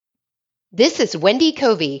This is Wendy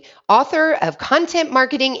Covey, author of Content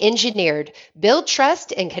Marketing Engineered, Build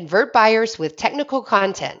Trust and Convert Buyers with Technical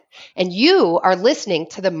Content. And you are listening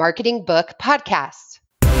to the Marketing Book Podcast.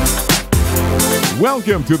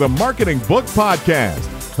 Welcome to the Marketing Book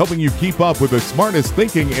Podcast, helping you keep up with the smartest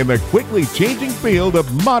thinking in the quickly changing field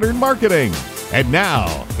of modern marketing. And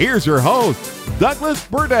now, here's your host, Douglas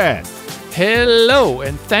Burdett. Hello,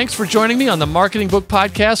 and thanks for joining me on the Marketing Book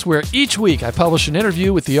Podcast, where each week I publish an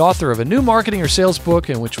interview with the author of a new marketing or sales book,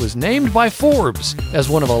 and which was named by Forbes as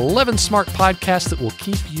one of 11 smart podcasts that will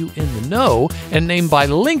keep you in the know, and named by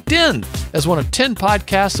LinkedIn as one of 10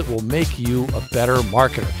 podcasts that will make you a better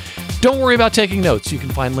marketer. Don't worry about taking notes. You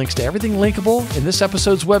can find links to everything linkable in this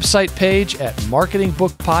episode's website page at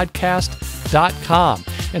marketingbookpodcast.com.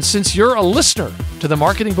 And since you're a listener to the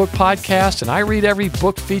Marketing Book Podcast and I read every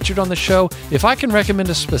book featured on the show, if I can recommend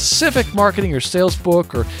a specific marketing or sales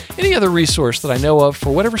book or any other resource that I know of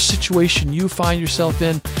for whatever situation you find yourself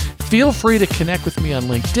in, feel free to connect with me on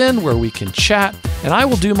LinkedIn where we can chat, and I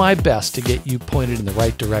will do my best to get you pointed in the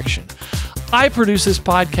right direction. I produce this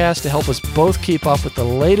podcast to help us both keep up with the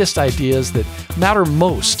latest ideas that matter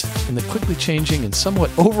most in the quickly changing and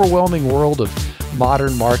somewhat overwhelming world of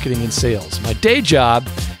modern marketing and sales. My day job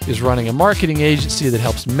is running a marketing agency that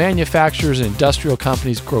helps manufacturers and industrial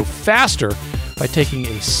companies grow faster by taking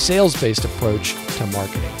a sales-based approach to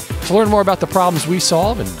marketing. To learn more about the problems we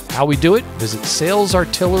solve and how we do it, visit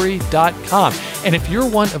salesartillery.com. And if you're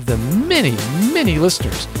one of the many, many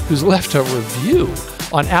listeners who's left a review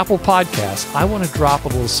on Apple Podcasts, I want to drop a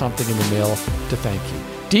little something in the mail to thank you.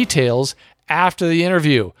 Details after the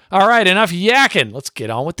interview. All right, enough yakking. Let's get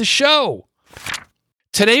on with the show.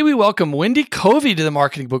 Today, we welcome Wendy Covey to the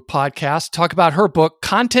Marketing Book Podcast to talk about her book,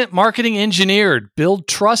 Content Marketing Engineered, Build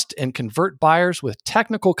Trust and Convert Buyers with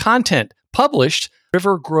Technical Content, published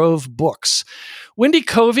River Grove Books. Wendy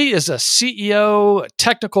Covey is a CEO,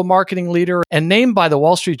 technical marketing leader, and named by the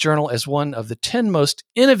Wall Street Journal as one of the 10 most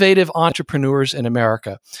innovative entrepreneurs in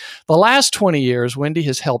America. The last 20 years, Wendy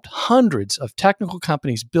has helped hundreds of technical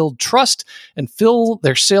companies build trust and fill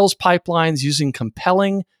their sales pipelines using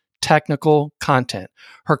compelling technical content.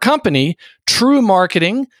 Her company, True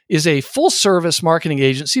Marketing, is a full-service marketing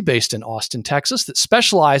agency based in Austin, Texas, that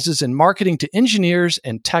specializes in marketing to engineers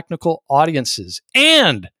and technical audiences.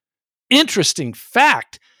 And, interesting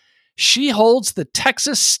fact, she holds the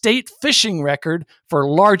Texas state fishing record for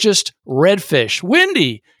largest redfish.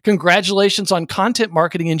 Wendy, congratulations on Content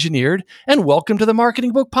Marketing Engineered, and welcome to the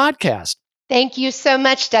Marketing Book Podcast. Thank you so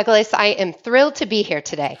much, Douglas. I am thrilled to be here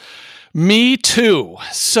today. Me too.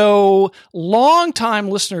 So, longtime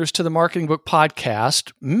listeners to the Marketing Book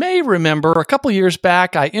Podcast may remember a couple years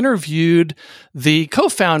back, I interviewed the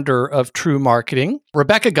co-founder of True Marketing,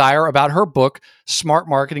 Rebecca Geyer, about her book, Smart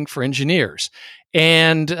Marketing for Engineers.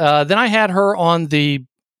 And then I had her on the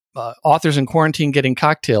Authors in Quarantine Getting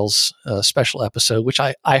Cocktails special episode, which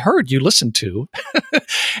I heard you listened to.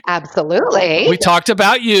 Absolutely. We talked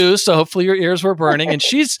about you, so hopefully your ears were burning. And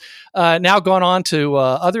she's now gone on to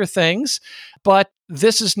other things. But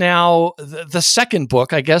this is now the second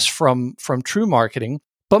book, I guess, from True Marketing.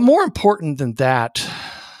 But more important than that,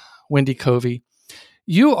 Wendy Covey,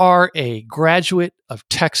 you are a graduate of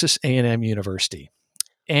Texas A&M University.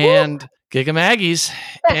 And Giga Maggies.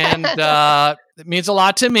 And it means a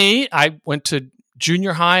lot to me. I went to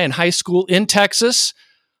junior high and high school in Texas.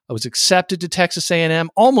 I was accepted to Texas A&M,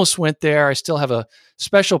 almost went there. I still have a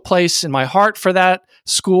special place in my heart for that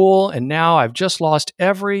school. And now I've just lost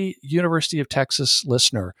every University of Texas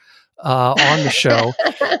listener on the show.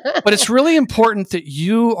 But it's really important that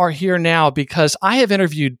you are here now because I have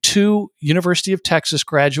interviewed 2 University of Texas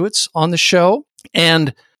graduates on the show,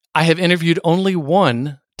 and I have interviewed only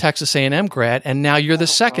one Texas A&M grad, and now you're the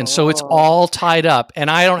second. So it's all tied up, and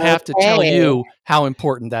I don't have to tell you how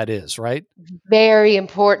important that is, right? Very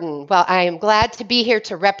important. Well, I am glad to be here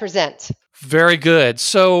to represent. Very good.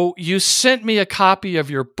 So you sent me a copy of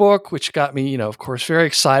your book, which got me, of course, very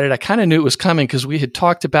excited. I kind of knew it was coming because we had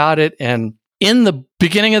talked about it, and in the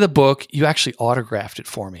beginning of the book, you actually autographed it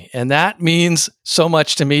for me. And that means so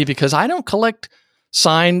much to me because I don't collect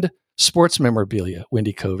signed sports memorabilia,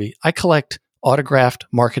 Wendy Covey. I collect autographed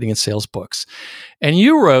marketing and sales books. And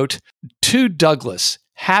you wrote, "To Douglas,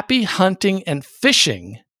 happy hunting and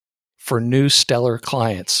fishing for new stellar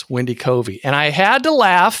clients, Wendy Covey." And I had to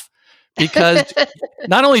laugh because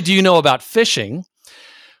not only do you know about fishing,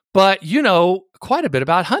 but you know quite a bit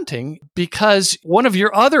about hunting because one of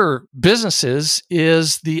your other businesses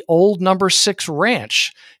is the old Number 6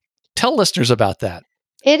 Ranch. Tell listeners about that.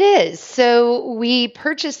 It is. So we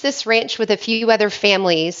purchased this ranch with a few other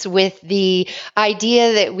families with the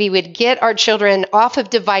idea that we would get our children off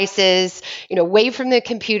of devices, away from the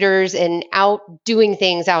computers and out doing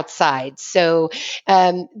things outside. So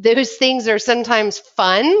those things are sometimes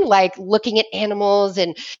fun, like looking at animals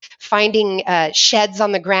and finding sheds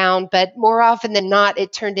on the ground. But more often than not,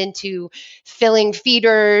 it turned into filling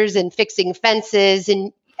feeders and fixing fences.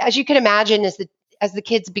 And as you can imagine, as the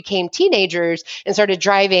kids became teenagers and started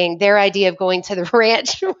driving, their idea of going to the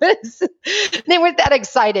ranch was they weren't that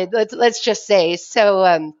excited. Let's just say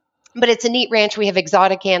so. But it's a neat ranch. We have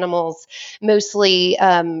exotic animals, mostly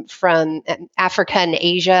from Africa and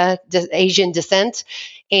Asian descent.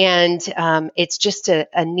 And it's just a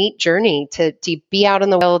neat journey to be out in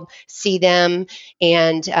the wild, see them.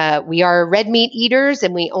 And we are red meat eaters,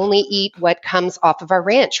 and we only eat what comes off of our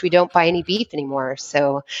ranch. We don't buy any beef anymore.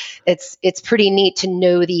 So it's pretty neat to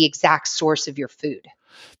know the exact source of your food.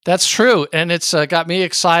 That's true. And it's got me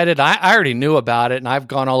excited. I already knew about it, and I've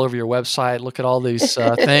gone all over your website, look at all these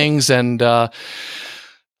things. And I'm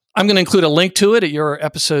going to include a link to it at your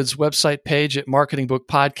episode's website page at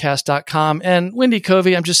marketingbookpodcast.com. And Wendy,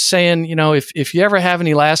 Covey, I'm just saying, if you ever have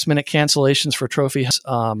any last minute cancellations for trophy,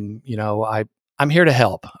 I'm here to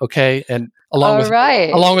help. Okay. And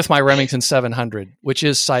along with my Remington 700, which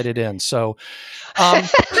is sighted in. So,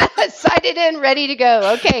 sighted in, ready to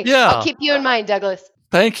go. Okay. Yeah. I'll keep you in mind, Douglas.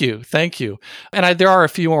 Thank you. And there are a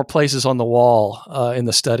few more places on the wall in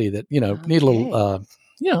the study that need a little,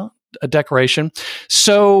 a decoration.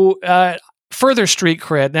 So further street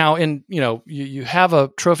cred. Now, you have a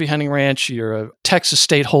trophy hunting ranch. You're a Texas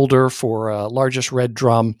state holder for largest red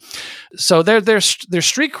drum. So there's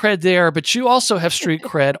street cred there, but you also have street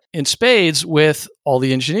cred in spades with all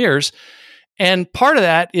the engineers. And part of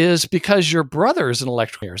that is because your brother is an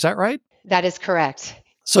electrical engineer. Is that right? That is correct.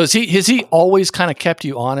 So has he always kind of kept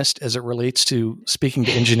you honest as it relates to speaking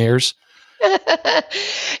to engineers?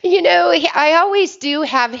 I always do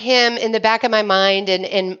have him in the back of my mind,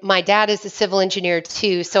 and my dad is a civil engineer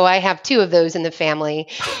too, so I have two of those in the family,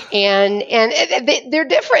 and they're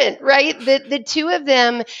different, right? The two of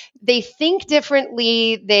them, they think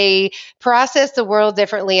differently, they process the world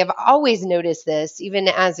differently. I've always noticed this, even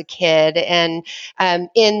as a kid, and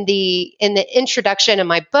in the introduction of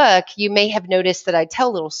my book, you may have noticed that I tell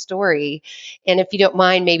a little story, and if you don't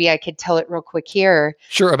mind, maybe I could tell it real quick here.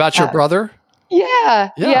 Sure, about your brother?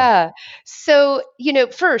 Yeah. So,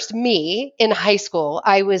 first, me in high school,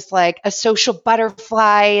 I was like a social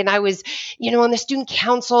butterfly, and I was, on the student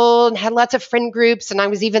council and had lots of friend groups, and I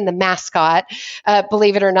was even the mascot.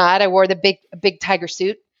 Believe it or not, I wore the big tiger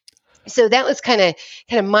suit. So that was kind of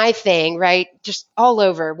my thing, right? Just all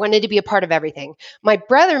over, wanted to be a part of everything. My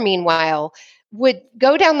brother, meanwhile, would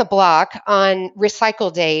go down the block on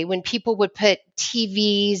recycle day when people would put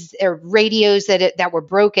TVs or radios that were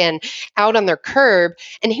broken out on their curb,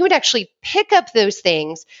 and he would actually pick up those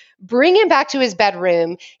things, bring them back to his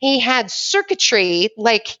bedroom. He had circuitry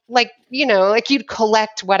like you'd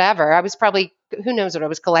collect whatever. I was probably, who knows what I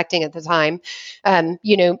was collecting at the time,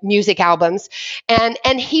 music albums,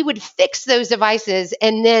 and he would fix those devices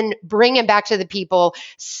and then bring them back to the people,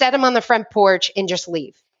 set them on the front porch, and just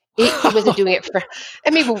leave. He wasn't doing it for,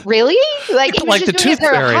 really? Like, he was just doing it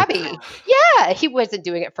for a hobby. Yeah, he wasn't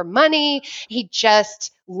doing it for money. He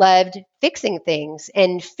just loved fixing things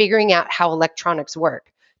and figuring out how electronics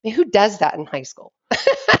work. Who does that in high school?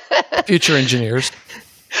 Future engineers.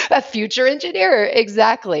 A future engineer,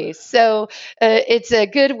 exactly. So it's a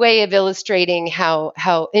good way of illustrating how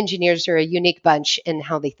engineers are a unique bunch and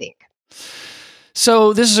how they think.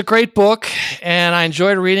 So this is a great book, and I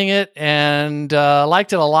enjoyed reading it, and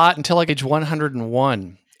liked it a lot until like age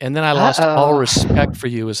 101. And then I lost all respect for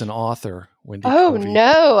you as an author, Wendy. Oh, Covey.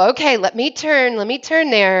 No. Okay, let me turn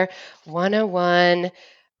there. 101.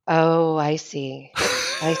 Oh, I see.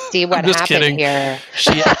 I see what happened kidding. Here.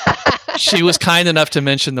 She was kind enough to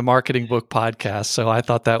mention the Marketing Book Podcast, so I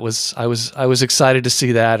thought I was excited to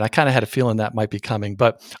see that. I kind of had a feeling that might be coming,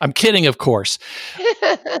 but I'm kidding, of course.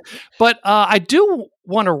 But I do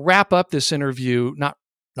want to wrap up this interview, not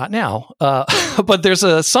now, but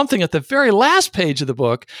there's something at the very last page of the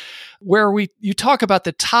book where you talk about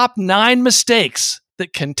the top 9 mistakes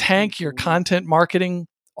that can tank your content marketing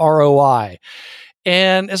ROI.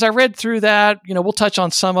 And as I read through that, we'll touch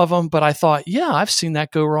on some of them, but I thought, yeah, I've seen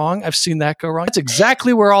that go wrong. That's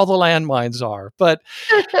exactly where all the landmines are. But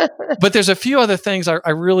there's a few other things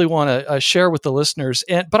I really want to share with the listeners.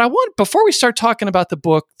 But before we start talking about the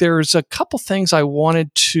book, there's a couple things I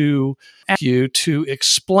wanted to ask you to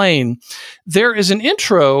explain. There is an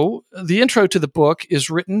intro. The intro to the book is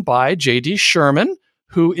written by J.D. Sherman,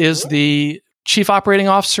 who is the chief operating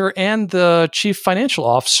officer and the chief financial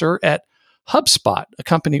officer at HubSpot, a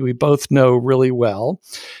company we both know really well.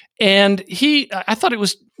 And I thought it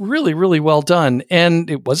was really, really well done. And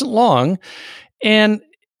it wasn't long. And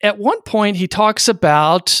at one point, he talks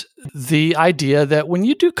about the idea that when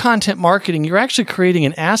you do content marketing, you're actually creating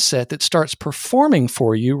an asset that starts performing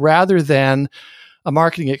for you rather than a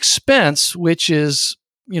marketing expense, which is,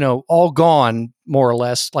 all gone more or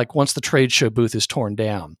less, like once the trade show booth is torn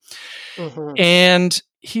down. Mm-hmm. And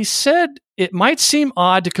he said it might seem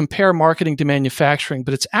odd to compare marketing to manufacturing,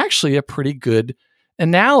 but it's actually a pretty good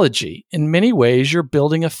analogy. In many ways, you're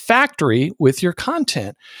building a factory with your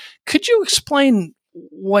content. Could you explain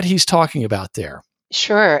what he's talking about there?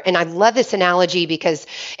 Sure. And I love this analogy because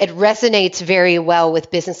it resonates very well with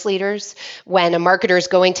business leaders when a marketer is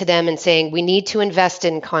going to them and saying, we need to invest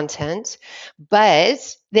in content,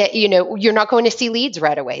 but that, you're not going to see leads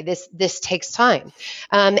right away. This takes time.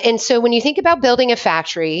 And so when you think about building a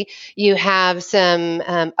factory, you have some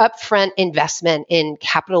upfront investment in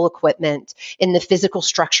capital equipment, in the physical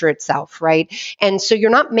structure itself, right? And so you're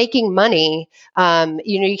not making money,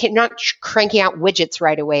 you're not cranking out widgets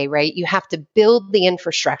right away, right? You have to build the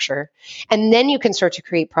infrastructure, and then you can start to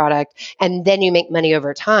create product, and then you make money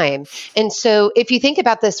over time. And so if you think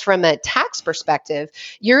about this from a tax perspective,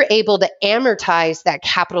 you're able to amortize that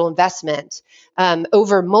capital investment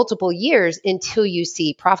over multiple years until you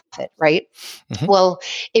see profit, right? Mm-hmm. Well,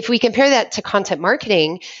 if we compare that to content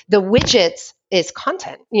marketing, the widgets is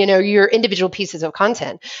content, your individual pieces of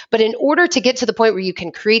content. But in order to get to the point where you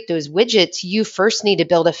can create those widgets, you first need to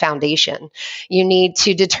build a foundation. You need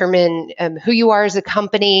to determine who you are as a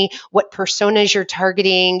company, what personas you're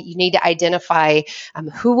targeting. You need to identify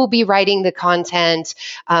who will be writing the content,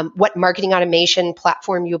 what marketing automation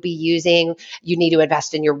platform you'll be using. You need to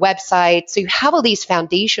invest in your website. So you have all these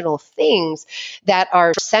foundational things that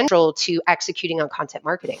are central to executing on content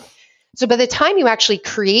marketing. So by the time you actually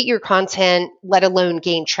create your content, let alone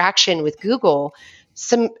gain traction with Google,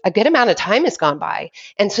 a good amount of time has gone by.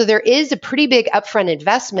 And so there is a pretty big upfront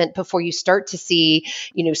investment before you start to see,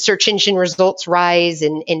 search engine results rise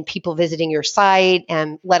and people visiting your site,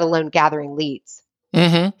 and let alone gathering leads.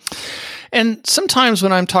 Mm-hmm. And sometimes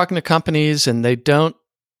when I'm talking to companies and they don't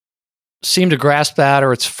seem to grasp that,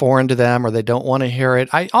 or it's foreign to them, or they don't want to hear it,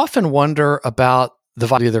 I often wonder about the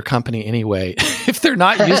value of their company anyway, if they're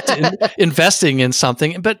not used to investing in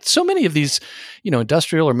something. But so many of these,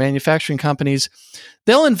 industrial or manufacturing companies,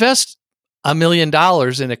 they'll invest $1 million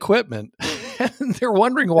in equipment and they're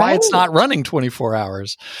wondering why it's not running 24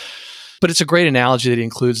 hours. But it's a great analogy that he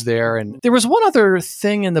includes there. And there was one other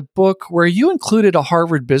thing in the book where you included a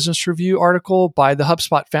Harvard Business Review article by the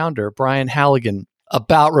HubSpot founder, Brian Halligan,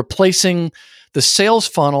 about replacing the sales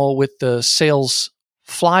funnel with the sales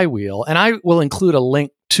flywheel. And I will include a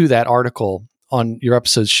link to that article on your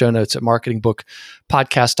episode's show notes at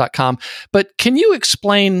marketingbookpodcast.com. But can you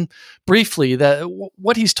explain briefly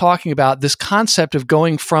what he's talking about, this concept of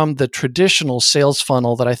going from the traditional sales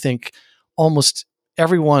funnel that I think almost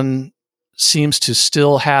everyone seems to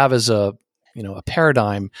still have as a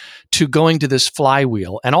paradigm, to going to this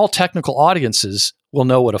flywheel? And all technical audiences will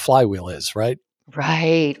know what a flywheel is, right?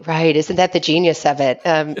 Right. Isn't that the genius of it?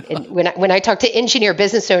 When I talk to engineer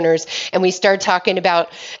business owners and we start talking about,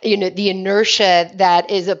 the inertia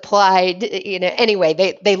that is applied,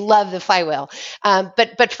 anyway, they love the flywheel.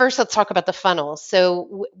 But first, let's talk about the funnel.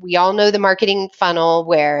 So we all know the marketing funnel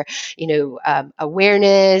where,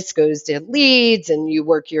 awareness goes to leads and you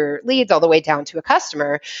work your leads all the way down to a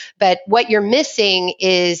customer. But what you're missing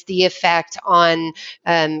is the effect on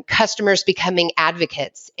customers becoming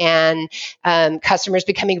advocates and customers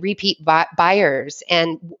becoming repeat buyers.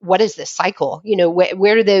 And what is this cycle?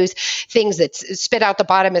 Where do those things that spit out the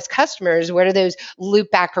bottom as customers, where do those loop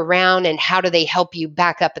back around, and how do they help you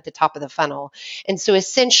back up at the top of the funnel? And so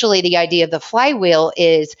essentially the idea of the flywheel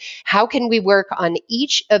is, how can we work on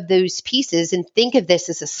each of those pieces and think of this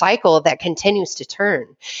as a cycle that continues to turn?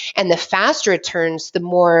 And the faster it turns, the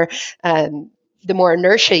more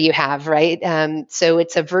inertia you have, right? So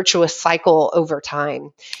it's a virtuous cycle over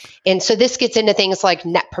time. And so this gets into things like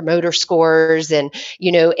net promoter scores and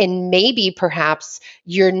maybe perhaps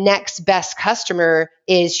your next best customer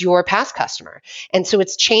is your past customer. And so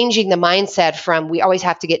it's changing the mindset from we always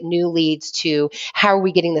have to get new leads to how are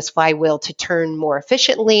we getting this flywheel to turn more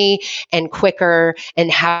efficiently and quicker,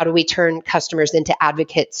 and how do we turn customers into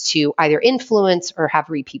advocates to either influence or have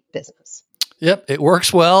repeat business? Yep, it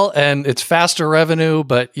works well and it's faster revenue,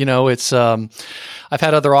 but it's I've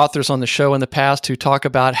had other authors on the show in the past who talk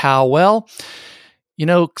about how,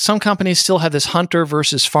 some companies still have this hunter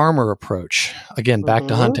versus farmer approach. Again, back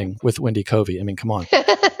to hunting with Wendy Covey. I mean, come on.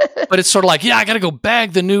 But it's sort of like, I got to go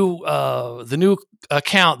bag the new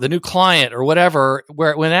account, the new client or whatever,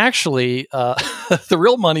 when actually the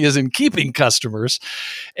real money is in keeping customers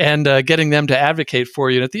and getting them to advocate for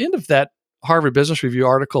you. And at the end of that Harvard Business Review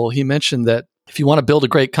article, he mentioned that if you want to build a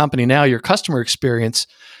great company now, your customer experience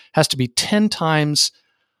has to be 10 times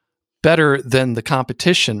better than the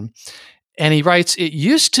competition. And he writes, it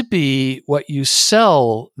used to be what you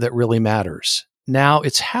sell that really matters. Now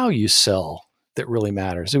it's how you sell that really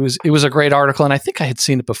matters. It was a great article, and I think I had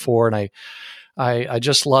seen it before, and I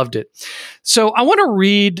just loved it. So I want to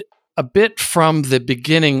read a bit from the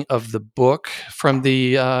beginning of the book, from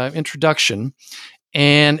the introduction.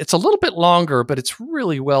 And it's a little bit longer, but it's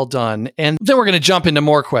really well done. And then we're going to jump into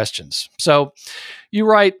more questions. So you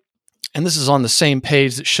write, and this is on the same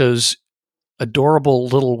page that shows adorable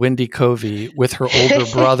little Wendy Covey with her older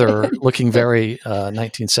brother looking very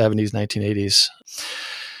 1970s, 1980s.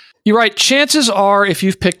 You write, chances are, if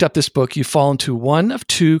you've picked up this book, you fall into one of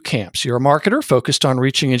two camps. You're a marketer focused on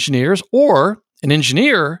reaching engineers, or an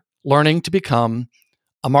engineer learning to become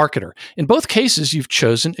a marketer. In both cases, you've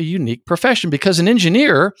chosen a unique profession because an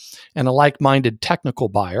engineer and a like-minded technical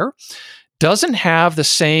buyer doesn't behave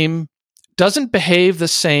the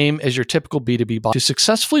same as your typical B2B buyer. To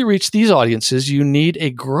successfully reach these audiences, you need a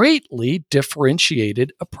greatly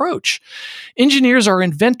differentiated approach. Engineers are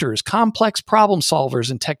inventors, complex problem solvers,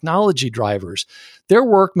 and technology drivers. Their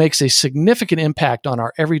work makes a significant impact on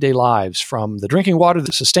our everyday lives, from the drinking water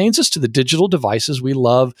that sustains us to the digital devices we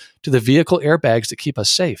love to the vehicle airbags that keep us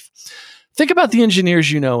safe. Think about the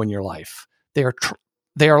engineers you know in your life. They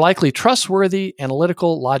are likely trustworthy,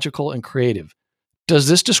 analytical, logical, and creative. Does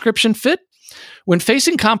this description fit? When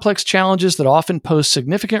facing complex challenges that often pose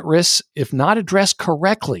significant risks if not addressed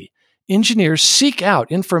correctly, engineers seek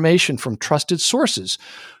out information from trusted sources.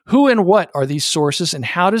 Who and what are these sources, and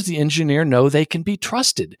how does the engineer know they can be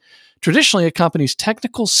trusted? Traditionally, a company's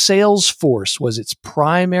technical sales force was its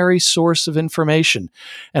primary source of information,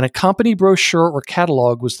 and a company brochure or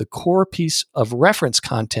catalog was the core piece of reference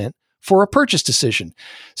content for a purchase decision.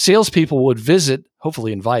 Salespeople would visit,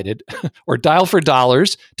 hopefully invited, or dial for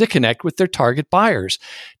dollars to connect with their target buyers.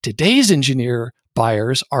 Today's engineer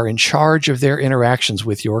buyers are in charge of their interactions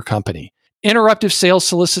with your company. Interruptive sales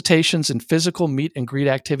solicitations and physical meet and greet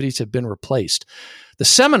activities have been replaced. The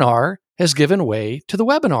seminar has given way to the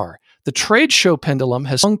webinar. The trade show pendulum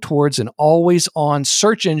has swung towards an always-on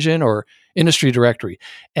search engine or industry directory.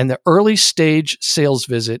 And the early stage sales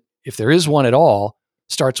visit, if there is one at all,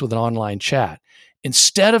 starts with an online chat.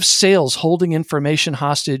 Instead of sales holding information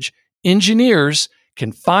hostage, engineers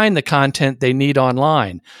can find the content they need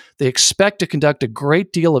online. They expect to conduct a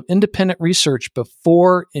great deal of independent research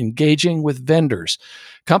before engaging with vendors.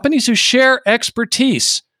 Companies who share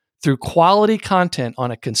expertise through quality content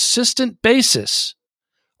on a consistent basis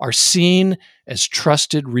are seen as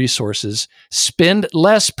trusted resources, spend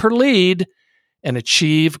less per lead, and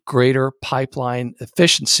achieve greater pipeline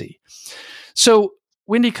efficiency. So,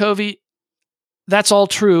 Wendy Covey, that's all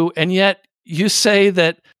true, and yet you say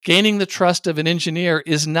that gaining the trust of an engineer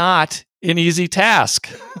is not an easy task.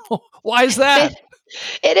 Why is that?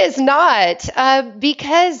 It is not,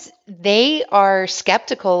 because they are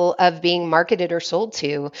skeptical of being marketed or sold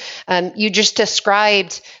to. You just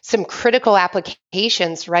described some critical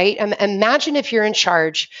applications, right? Imagine if you're in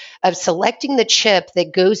charge of selecting the chip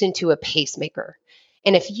that goes into a pacemaker.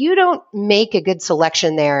 And if you don't make a good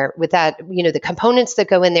selection there with that, the components that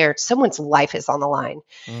go in there, someone's life is on the line.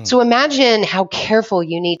 So imagine how careful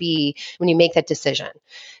you need to be when you make that decision.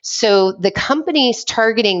 So the companies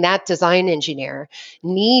targeting that design engineer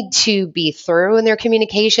need to be thorough in their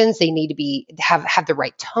communications. They need to have the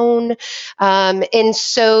right tone. And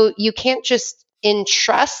so you can't just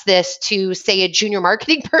entrust this to, say, a junior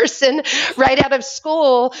marketing person right out of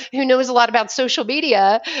school who knows a lot about social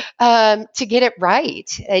media to get it right.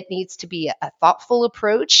 It needs to be a thoughtful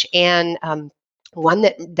approach, and one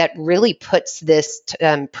that really puts this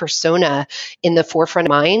persona in the forefront of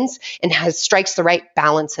minds and strikes the right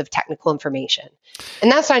balance of technical information.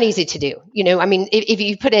 And that's not easy to do. If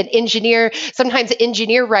you put an engineer, sometimes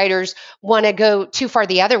engineer writers want to go too far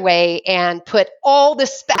the other way and put all the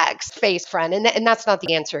specs face front, and that's not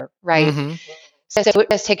the answer, right? Mm-hmm. So it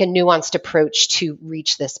does take a nuanced approach to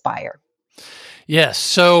reach this buyer. Yes.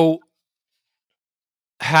 So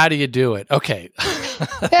how do you do it? Okay.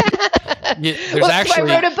 That's why I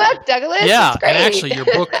wrote a book, Douglas. Yeah, and actually, your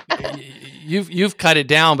book, you've cut it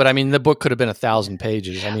down, but I mean, the book could have been 1,000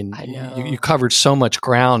 pages. I mean, you covered so much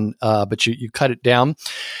ground, but you cut it down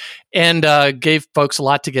and gave folks a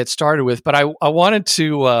lot to get started with. But I wanted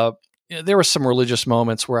to. There were some religious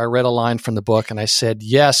moments where I read a line from the book and I said,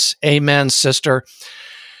 "Yes, amen, sister."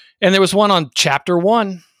 And there was one on chapter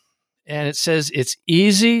 1, and it says, it's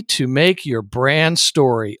easy to make your brand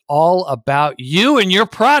story all about you and your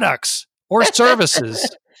products or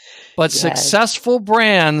services, but Yes. successful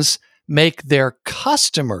brands make their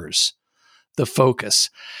customers the focus.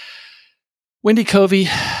 Wendy Covey,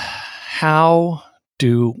 how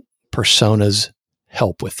do personas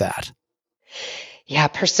help with that? Yeah,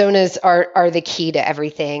 personas are the key to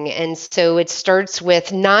everything. And so it starts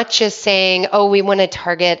with not just saying, oh, we want to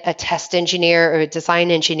target a test engineer or a design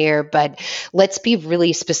engineer, but let's be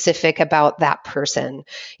really specific about that person.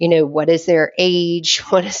 What is their age?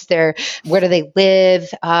 Where do they live?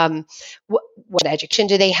 What education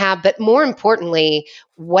do they have? But more importantly,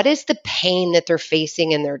 what is the pain that they're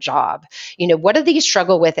facing in their job? What do they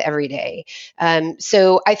struggle with every day?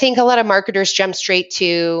 So I think a lot of marketers jump straight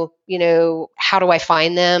to, how do I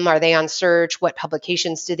find them? Are they on search? What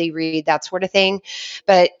publications do they read? That sort of thing.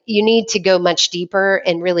 But you need to go much deeper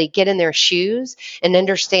and really get in their shoes and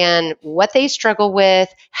understand what they struggle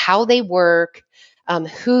with, how they work.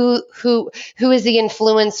 Who is the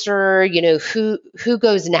influencer? Who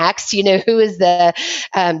goes next? Who is the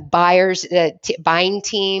buying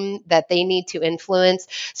team that they need to influence?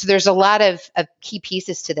 So there's a lot of key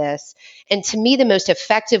pieces to this. And to me, the most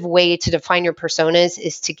effective way to define your personas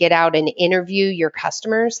is to get out and interview your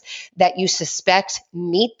customers that you suspect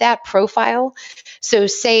meet that profile. So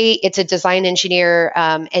say it's a design engineer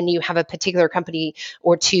and you have a particular company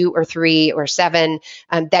or 2 or 3 or 7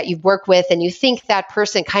 that you've worked with and you think that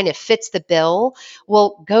person kind of fits the bill.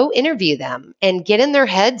 Well, go interview them and get in their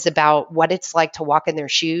heads about what it's like to walk in their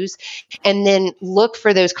shoes, and then look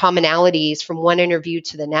for those commonalities from one interview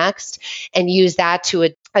to the next and use that to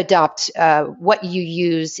adopt what you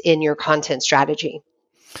use in your content strategy.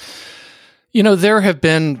 There have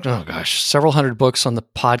been, several hundred books on the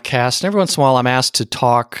podcast. And every once in a while I'm asked to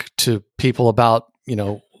talk to people about,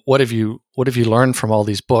 what have you learned from all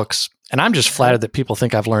these books? And I'm just flattered that people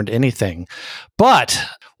think I've learned anything. But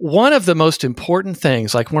one of the most important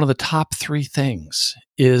things, like one of the top 3 things,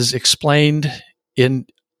 is explained in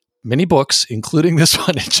many books, including this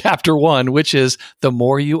one in chapter 1, which is the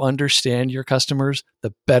more you understand your customers,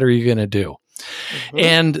 the better you're going to do. Mm-hmm.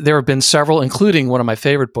 And there have been several, including one of my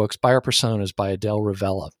favorite books, Buyer Personas by Adele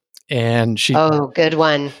Rivella. And she, good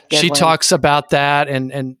one. She talks about that,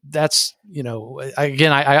 and that's,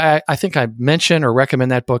 I think I mention or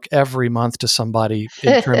recommend that book every month to somebody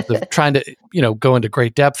in terms of trying to, go into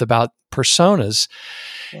great depth about personas.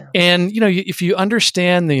 Yeah. And, if you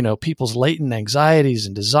understand the, people's latent anxieties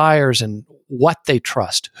and desires and what they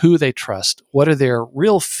trust, who they trust, what are their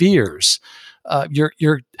real fears, and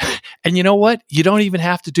you know what? You don't even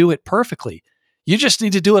have to do it perfectly. You just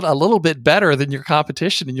need to do it a little bit better than your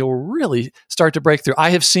competition, and you'll really start to break through. I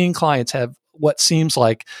have seen clients have what seems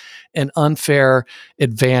like an unfair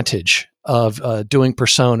advantage of doing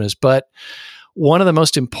personas, but one of the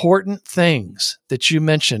most important things that you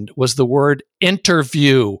mentioned was the word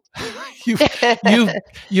interview.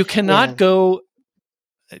 You cannot go,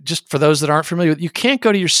 just for those that aren't familiar with, you can't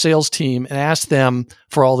go to your sales team and ask them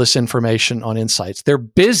for all this information on insights. They're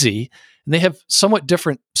busy and they have somewhat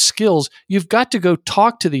different skills. You've got to go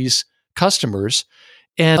talk to these customers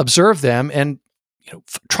and observe them and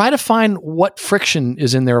try to find what friction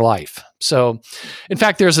is in their life. So, in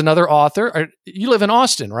fact, there's another author. You live in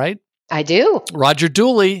Austin, right? I do. Roger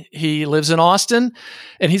Dooley, he lives in Austin,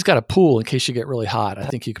 and he's got a pool in case you get really hot. I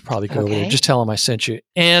think you could probably go over there. Just tell him I sent you.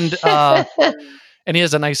 And and he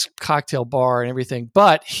has a nice cocktail bar and everything.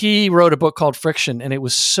 But he wrote a book called Friction, and it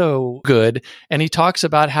was so good. And he talks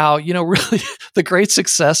about how, really the great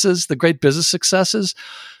successes, the great business successes,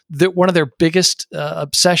 that one of their biggest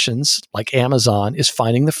obsessions, like Amazon, is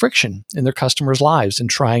finding the friction in their customers' lives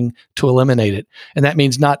and trying to eliminate it. And that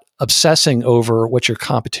means not obsessing over what your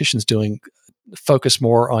competition's doing. Focus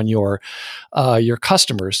more on your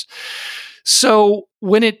customers. So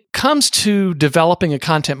when it comes to developing a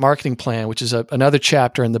content marketing plan, which is another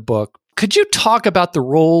chapter in the book, could you talk about the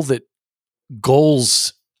role that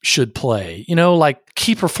goals should play, like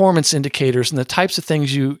key performance indicators and the types of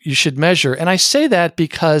things you should measure? And I say that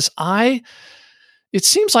because it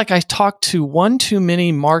seems like I talk to one too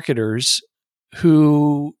many marketers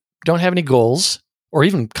who don't have any goals, or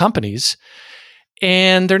even companies,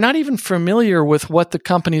 and they're not even familiar with what the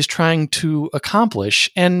company is trying to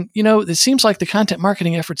accomplish. And, it seems like the content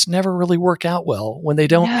marketing efforts never really work out well when they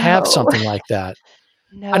don't have something like that.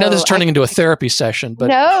 No, I know this is turning into a therapy session, but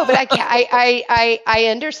no, but I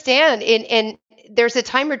understand. And there's a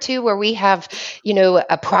time or two where we have,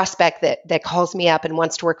 a prospect that calls me up and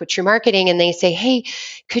wants to work with True Marketing, and they say, hey,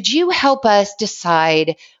 could you help us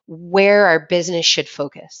decide where our business should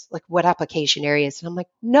focus, like what application areas. And I'm like,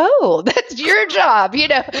 no, that's your job.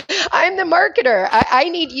 I'm the marketer. I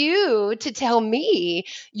need you to tell me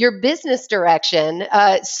your business direction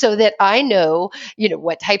so that I know,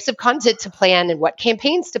 what types of content to plan and what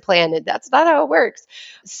campaigns to plan. And that's not how it works.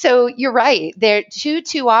 So you're right. There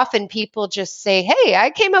too often people just say, hey, I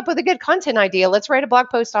came up with a good content idea. Let's write a blog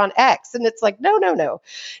post on X. And it's like, no.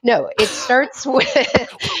 It starts with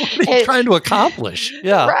what are you trying to accomplish?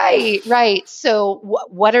 Yeah. Right. So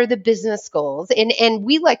what are the business goals? And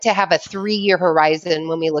we like to have a 3-year horizon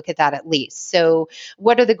when we look at that at least. So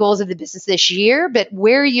what are the goals of the business this year? But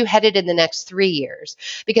where are you headed in the next 3 years?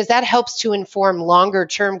 Because that helps to inform longer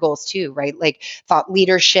term goals too, right? Like thought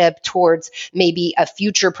leadership towards maybe a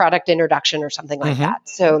future product introduction or something like that.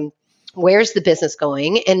 So where's the business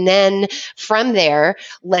going? And then from there,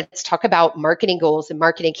 let's talk about marketing goals and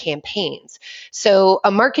marketing campaigns. So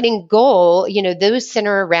a marketing goal, those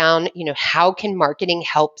center around, how can marketing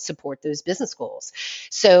help support those business goals?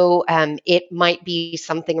 So it might be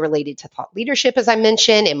something related to thought leadership, as I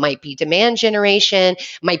mentioned. It might be demand generation,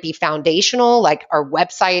 might be foundational, like our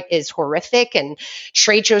website is horrific and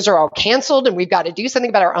trade shows are all canceled and we've got to do something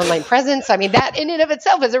about our online presence. I mean, that in and of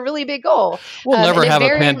itself is a really big goal. We'll never have a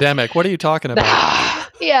pandemic. What are you talking about?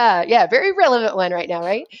 Yeah. Very relevant one right now,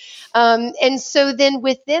 right? And so then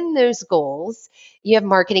within those goals, you have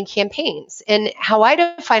marketing campaigns. And how I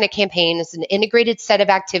define a campaign is an integrated set of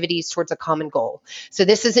activities towards a common goal. So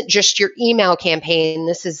this isn't just your email campaign.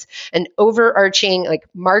 This is an overarching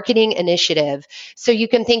marketing initiative. So you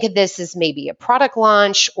can think of this as maybe a product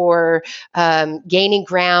launch or gaining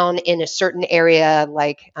ground in a certain area,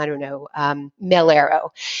 like, I don't know, Mail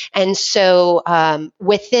Arrow. And so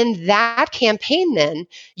within that campaign, then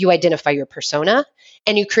you identify your persona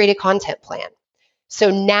and you create a content plan. So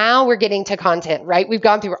now we're getting to content, right? We've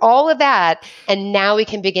gone through all of that, and now we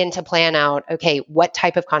can begin to plan out, okay, what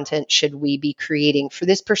type of content should we be creating for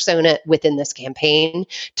this persona within this campaign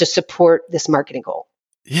to support this marketing goal?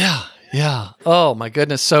 Yeah. Oh my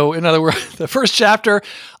goodness. So in other words, the first chapter,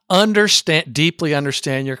 deeply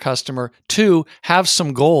understand your customer. 2, have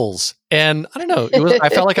some goals. And I don't know, I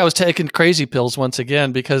felt like I was taking crazy pills once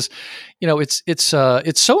again because, it's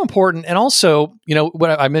so important. And also, what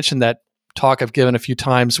I mentioned that talk I've given a few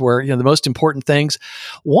times where, the most important things,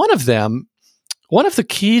 one of the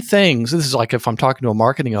key things, this is like if I'm talking to a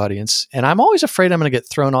marketing audience, and I'm always afraid I'm going to get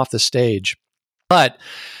thrown off the stage, but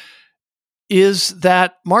is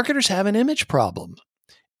that marketers have an image problem.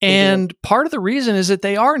 And part of the reason is that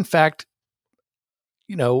they are, in fact,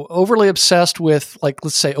 overly obsessed with,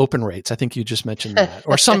 let's say, open rates. I think you just mentioned that,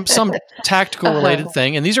 or some tactical related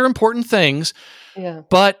thing. And these are important things. Yeah.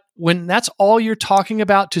 But when that's all you're talking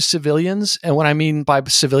about to civilians, and what I mean by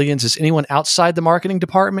civilians is anyone outside the marketing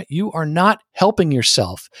department, you are not helping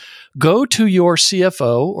yourself. Go to your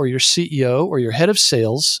CFO or your CEO or your head of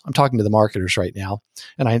sales. I'm talking to the marketers right now.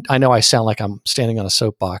 And I know I sound like I'm standing on a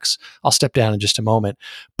soapbox. I'll step down in just a moment.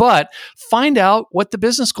 But find out what the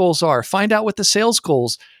business goals are. Find out what the sales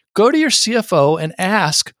goals. Go to your CFO and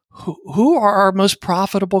ask, who are our most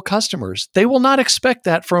profitable customers? They will not expect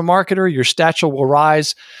that from a marketer. Your stature will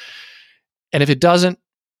rise. And if it doesn't,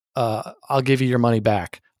 I'll give you your money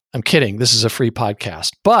back. I'm kidding. This is a free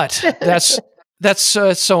podcast, but that's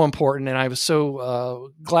so important. And I was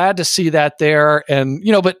so glad to see that there. And,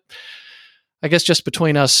 but I guess just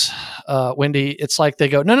between us, Wendy, it's like they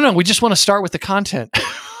go, no, we just want to start with the content.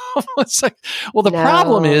 It's like, well, the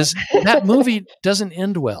problem is that movie doesn't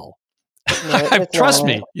end well. No, trust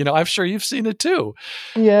me, I'm sure you've seen it too.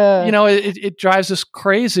 Yeah. It drives us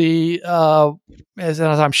crazy, as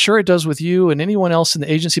I'm sure it does with you and anyone else in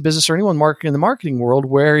the agency business or anyone marketing in the marketing world,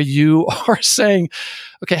 where you are saying,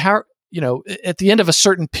 okay, how, at the end of a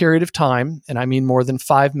certain period of time, and I mean more than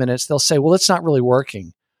 5 minutes, they'll say, well, it's not really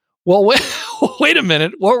working. Well, wait a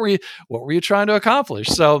minute. What were you trying to accomplish?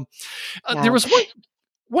 So there was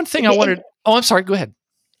one thing I wanted. Oh, I'm sorry. Go ahead.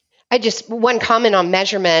 One comment on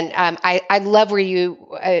measurement. I love where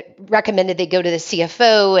you recommended they go to the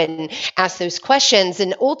CFO and ask those questions.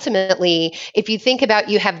 And ultimately, if you think about,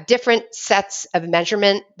 you have different sets of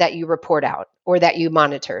measurement that you report out or that you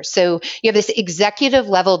monitor. So you have this executive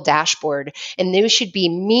level dashboard, and those should be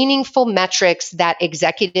meaningful metrics that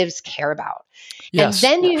executives care about. Yes.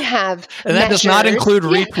 And then you have and that does not include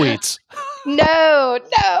retweets. No,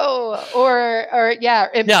 or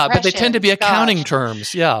impressions. Yeah, but they tend to be accounting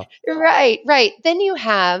terms. Yeah, right. Then you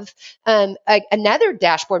have another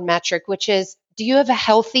dashboard metric, which is, do you have a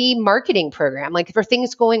healthy marketing program? Like, are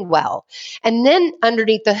things going well? And then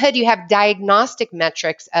underneath the hood, you have diagnostic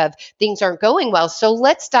metrics of things aren't going well. So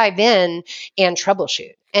let's dive in and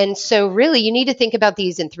troubleshoot. And so really you need to think about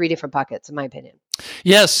these in 3 different buckets, in my opinion.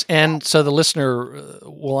 Yes. And so the listener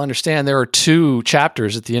will understand there are 2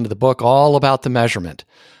 chapters at the end of the book all about the measurement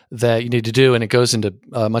that you need to do. And it goes into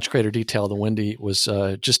much greater detail than Wendy was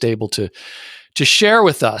just able to share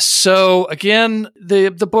with us. So again, the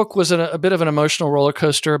book was a bit of an emotional roller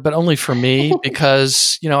coaster, but only for me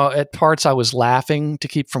because, at parts I was laughing to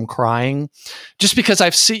keep from crying, just because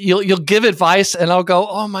I've seen you'll give advice and I'll go,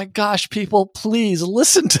 oh my gosh, people, please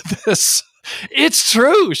listen to this. It's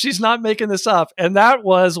true. She's not making this up. And that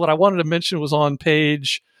was what I wanted to mention was on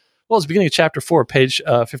page, well, it's beginning of chapter 4, page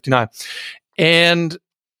 59. And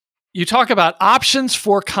you talk about options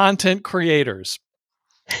for content creators.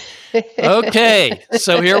 Okay,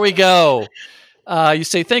 so here we go. You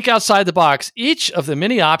say, think outside the box. Each of the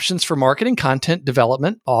many options for marketing content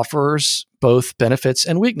development offers both benefits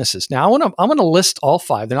and weaknesses. Now, I'm going to list all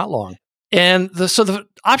 5. They're not long. And so the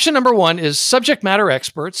option number 1 is subject matter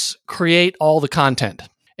experts create all the content.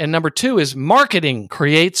 And number 2 is marketing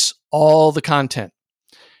creates all the content.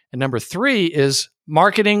 And number 3 is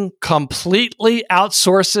marketing completely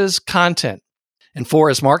outsources content. And 4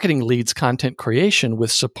 is marketing leads content creation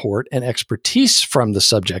with support and expertise from the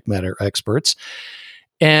subject matter experts.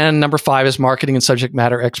 And number 5 is marketing and subject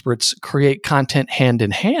matter experts create content hand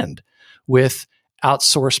in hand with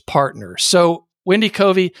outsourced partners. So, Wendy,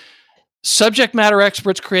 Covey, subject matter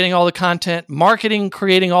experts creating all the content, marketing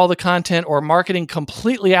creating all the content, or marketing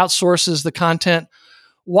completely outsources the content.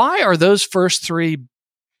 Why are those first 3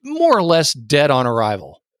 more or less dead on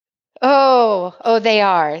arrival? Oh, they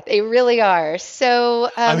are. They really are. So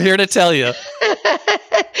I'm here to tell you.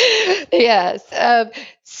 Yes.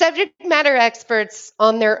 Subject matter experts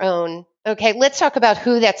on their own. Okay, let's talk about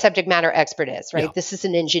who that subject matter expert is, right? Yeah. This is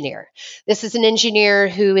an engineer. This is an engineer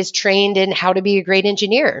who is trained in how to be a great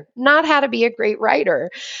engineer, not how to be a great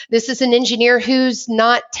writer. This is an engineer who's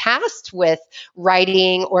not tasked with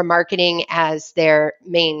writing or marketing as their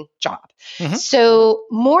main job. Mm-hmm. So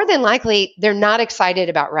more than likely, they're not excited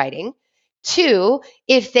about writing. 2,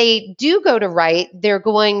 if they do go to write, they're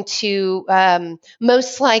going to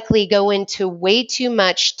most likely go into way too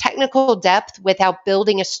much technical depth without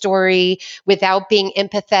building a story, without being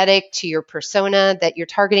empathetic to your persona that you're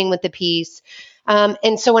targeting with the piece,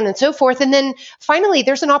 and so on and so forth. And then finally,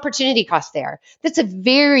 there's an opportunity cost there. That's a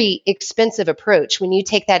very expensive approach when you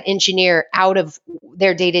take that engineer out of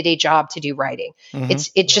their day-to-day job to do writing. Mm-hmm.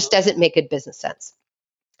 It just doesn't make good business sense.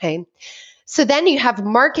 Okay. So then you have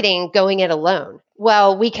marketing going it alone.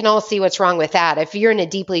 Well, we can all see what's wrong with that. If you're in a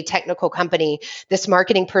deeply technical company, this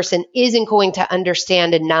marketing person isn't going to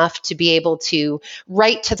understand enough to be able to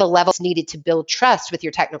write to the levels needed to build trust with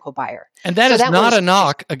your technical buyer. And that is not a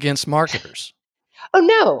knock against marketers.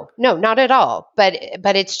 Oh, no, not at all. But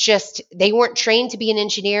it's just they weren't trained to be an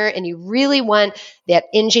engineer, and you really want that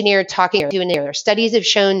engineer talking to an engineer. Studies have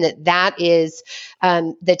shown that is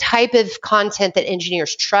the type of content that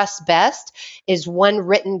engineers trust best is one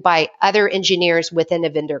written by other engineers within a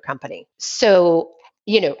vendor company. So,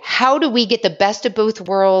 how do we get the best of both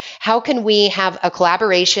worlds? How can we have a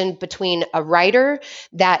collaboration between a writer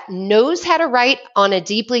that knows how to write on a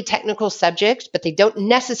deeply technical subject, but they don't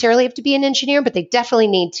necessarily have to be an engineer, but they definitely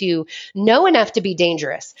need to know enough to be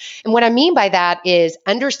dangerous. And what I mean by that is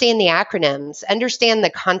understand the acronyms, understand the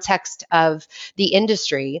context of the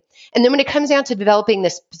industry. And then when it comes down to developing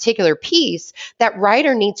this particular piece, that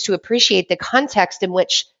writer needs to appreciate the context in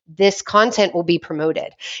which this content will be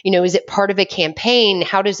promoted. Is it part of a campaign?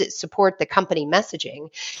 How does it support the company messaging?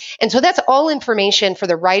 And so that's all information for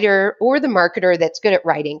the writer or the marketer that's good at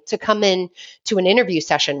writing to come in to an interview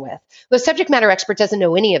session with. The subject matter expert doesn't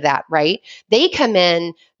know any of that, right? They come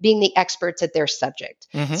in being the experts at their subject.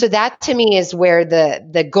 Mm-hmm. So that to me is where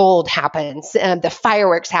the gold happens, the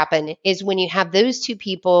fireworks happen, is when you have those 2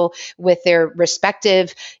 people with their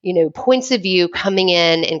respective, points of view coming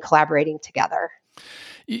in and collaborating together.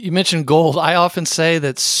 You mentioned gold. I often say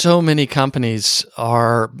that so many companies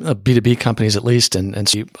are B2B companies, at least, and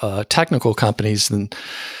technical companies, and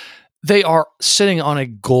they are sitting on a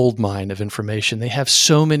gold mine of information. They have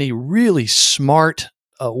so many really smart,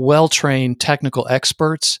 well-trained technical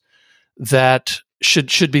experts that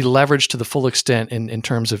should be leveraged to the full extent in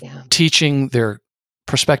terms of teaching their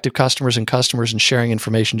prospective customers and sharing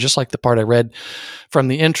information, just like the part I read from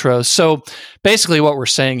the intro. So basically what we're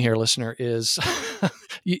saying here, listener, is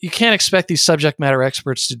you can't expect these subject matter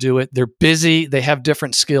experts to do it. They're busy. They have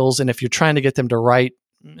different skills. And if you're trying to get them to write,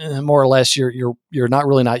 more or less, you're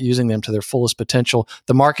not using them to their fullest potential.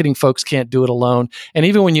 The marketing folks can't do it alone. And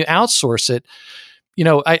even when you outsource it,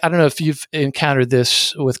 I don't know if you've encountered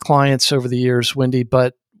this with clients over the years, Wendy,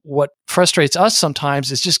 but what frustrates us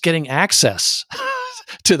sometimes is just getting access.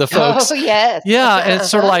 to the folks. Oh, yes. Yeah. And it's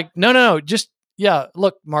sort of like, no, just, yeah,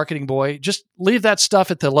 look, marketing boy, just leave that stuff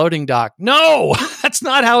at the loading dock. No, that's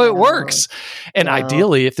not how it works. And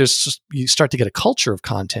ideally, if you start to get a culture of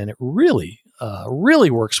content, it really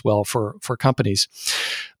works well for companies.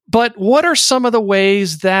 But what are some of the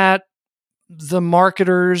ways that the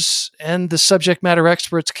marketers and the subject matter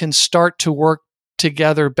experts can start to work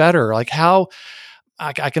together better? Like how,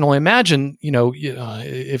 I can only imagine,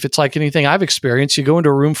 if it's like anything I've experienced, you go into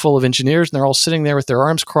a room full of engineers and they're all sitting there with their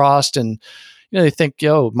arms crossed and, they think,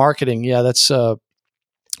 marketing, yeah, that's,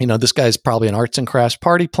 this guy's probably an arts and crafts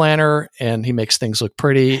party planner and he makes things look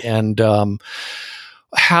pretty. And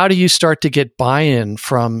how do you start to get buy-in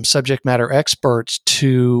from subject matter experts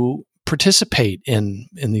to participate in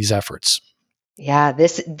these efforts? Yeah,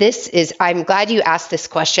 this is, I'm glad you asked this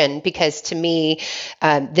question because to me,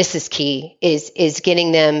 this is key, is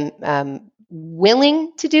getting them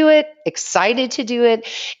willing to do it, excited to do it.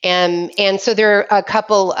 And so there are a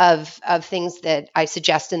couple of things that I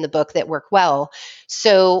suggest in the book that work well.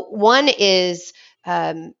 So one is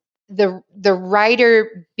the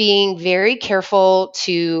writer being very careful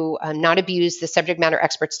to not abuse the subject matter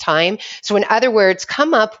expert's time. So in other words,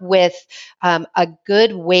 come up with a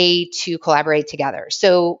good way to collaborate together.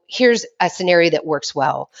 So here's a scenario that works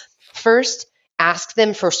well. First, ask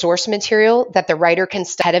them for source material that the writer can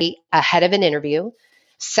study ahead of an interview.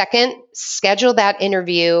 Second, schedule that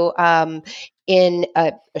interview in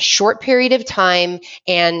a short period of time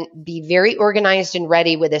and be very organized and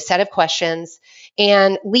ready with a set of questions.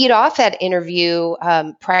 And lead off that interview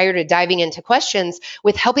prior to diving into questions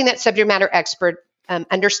with helping that subject matter expert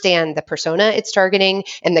understand the persona it's targeting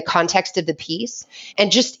and the context of the piece. And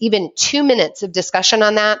just even 2 minutes of discussion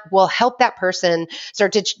on that will help that person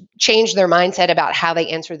start to change their mindset about how they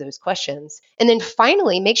answer those questions. And then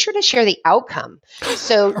finally, make sure to share the outcome.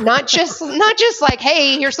 So not just like,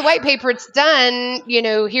 hey, here's the white paper, it's done.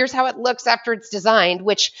 Here's how it looks after it's designed,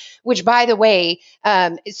 which by the way,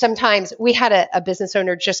 sometimes we had a business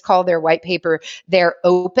owner just call their white paper their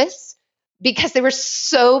opus because they were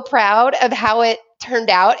so proud of how it turned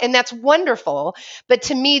out. And that's wonderful. But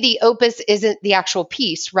to me, the opus isn't the actual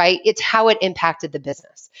piece, right? It's how it impacted the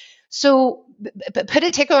business. So put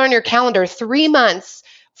a ticker on your calendar 3 months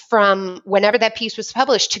from whenever that piece was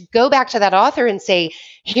published to go back to that author and say,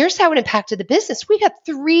 here's how it impacted the business. We got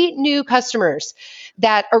 3 new customers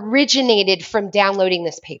that originated from downloading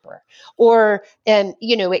this paper, or,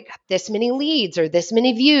 it got this many leads or this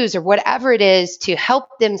many views or whatever it is to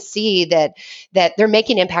help them see that they're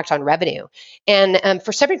making impact on revenue. And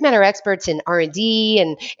for subject matter experts in R&D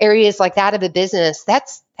and areas like that of the business,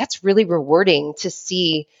 that's really rewarding to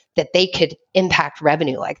see that they could impact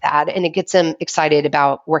revenue like that. And it gets them excited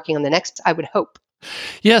about working on the next, I would hope.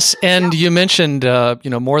 Yes. And you mentioned,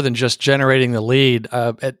 more than just generating the lead.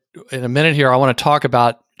 In a minute here, I want to talk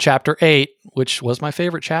about chapter 8, which was my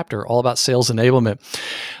favorite chapter, all about sales enablement.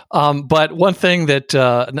 But one thing that,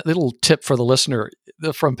 a little tip for the listener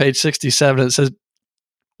from page 67, it says,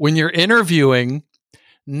 when you're interviewing,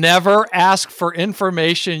 never ask for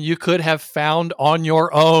information you could have found on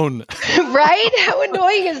your own. Right? How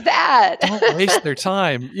annoying is that? Don't waste their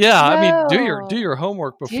time. Yeah, no. I mean, do your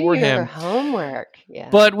homework beforehand. Do your homework. Yeah.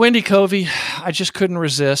 But Wendy Covey, I just couldn't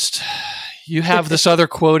resist. You have this other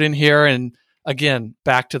quote in here, and again,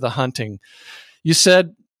 back to the hunting. You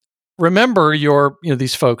said, "Remember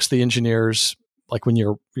these folks, the engineers, like when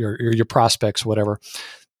your prospects, whatever."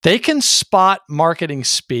 They can spot marketing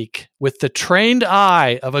speak with the trained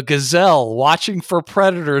eye of a gazelle watching for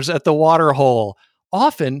predators at the water hole.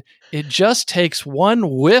 Often, it just takes one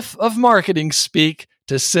whiff of marketing speak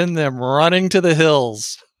to send them running to the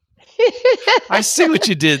hills. I see what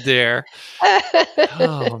you did there.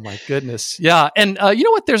 Oh, my goodness. Yeah. And you know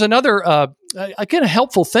what? There's another, again, a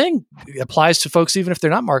helpful thing applies to folks, even if they're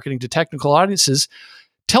not marketing to technical audiences.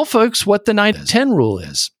 Tell folks what the 90-10 rule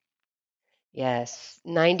is. Yes.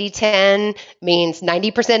 90-10 means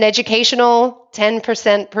 90% educational,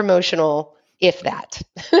 10% promotional, if that.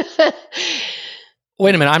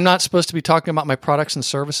 Wait a minute. I'm not supposed to be talking about my products and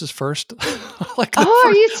services first? Are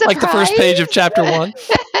you surprised? Like the first page of chapter 1?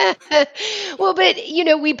 Well, but,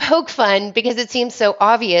 we poke fun because it seems so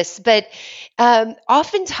obvious. But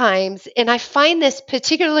oftentimes, and I find this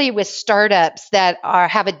particularly with startups that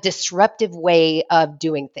have a disruptive way of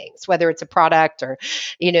doing things, whether it's a product or,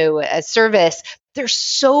 a service, they're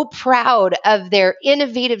so proud of their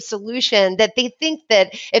innovative solution that they think that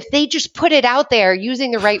if they just put it out there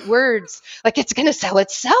using the right words, like it's going to sell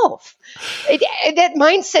itself. That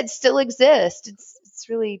mindset still exists. It's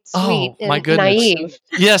really sweet and my goodness. naive.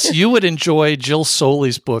 Yes, you would enjoy Jill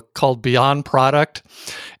Soley's book called Beyond Product.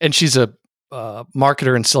 And she's a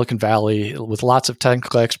marketer in Silicon Valley with lots of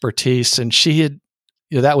technical expertise, and she had,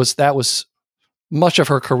 that was much of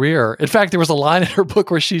her career. In fact, there was a line in her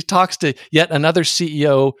book where she talks to yet another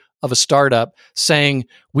CEO of a startup saying,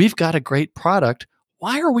 "We've got a great product.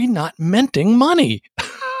 Why are we not minting money?"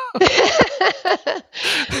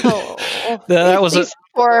 That was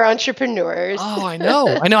for entrepreneurs. I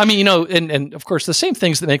know. I mean, and of course, the same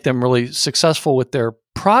things that make them really successful with their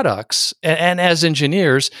products. And as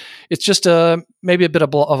engineers, it's just maybe a bit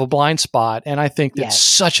of a blind spot. And I think that's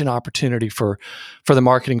such an opportunity for the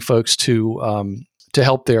marketing folks to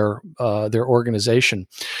help their organization.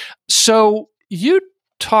 So you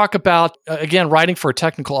talk about, again, writing for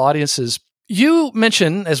technical audiences. You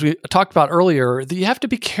mentioned, as we talked about earlier, that you have to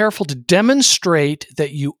be careful to demonstrate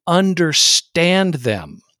that you understand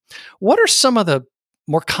them. What are some of the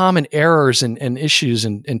more common errors and issues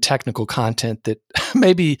in technical content that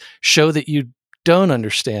maybe show that you don't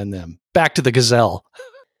understand them? Back to the gazelle.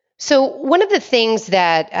 So one of the things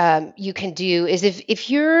that you can do is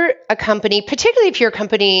if you're a company, particularly if you're a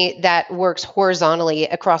company that works horizontally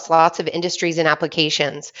across lots of industries and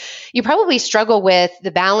applications, you probably struggle with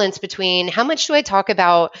the balance between how much do I talk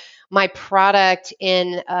about my product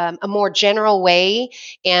in a more general way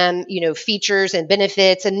and, features and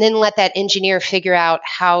benefits, and then let that engineer figure out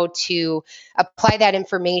how to apply that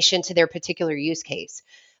information to their particular use case.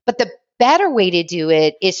 But the better way to do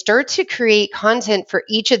it is start to create content for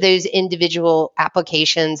each of those individual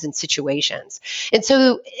applications and situations. And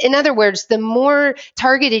so, in other words, the more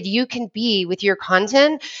targeted you can be with your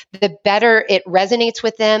content, the better it resonates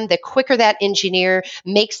with them, the quicker that engineer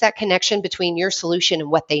makes that connection between your solution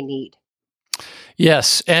and what they need.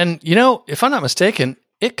 Yes. And, if I'm not mistaken,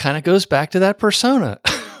 it kind of goes back to that persona.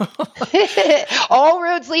 All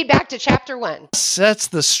roads lead back to chapter 1. That's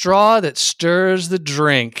the straw that stirs the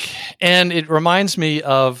drink. And it reminds me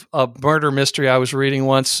of a murder mystery I was reading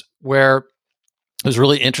once where it was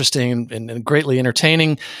really interesting and greatly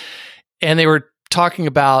entertaining. And they were talking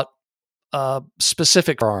about a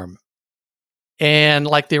specific firearm. And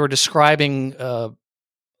like they were describing a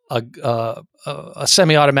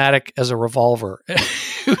semi-automatic as a revolver.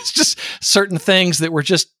 It was just certain things that were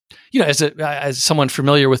just, as someone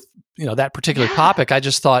familiar with, that particular topic, I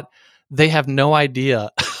just thought they have no idea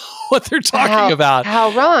what they're talking about.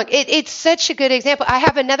 How wrong. It's such a good example. I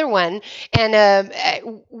have another one. And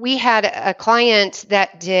we had a client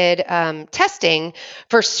that did testing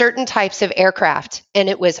for certain types of aircraft, and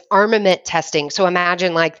it was armament testing. So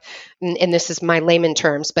imagine and this is my layman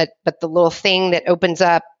terms, but the little thing that opens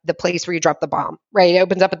up the place where you drop the bomb, right? It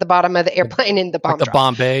opens up at the bottom of the airplane and the bomb drops. The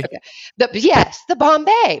bomb bay. Okay. Yes, the bomb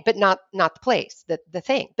bay, but not the place, the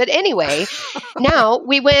thing. But anyway, now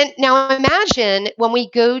imagine when we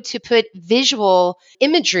go to put visual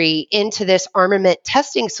imagery into this armament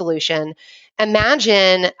testing solution.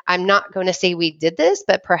 Imagine, I'm not going to say we did this,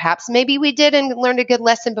 but perhaps maybe we did and learned a good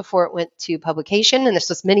lesson before it went to publication. And this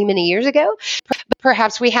was many, many years ago.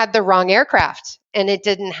 Perhaps we had the wrong aircraft and it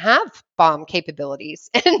didn't have bomb capabilities.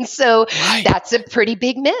 And so that's a pretty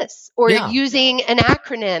big miss. Or using an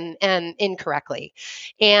acronym incorrectly.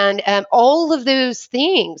 And all of those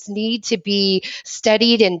things need to be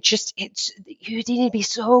studied, and you need to be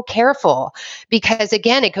so careful because,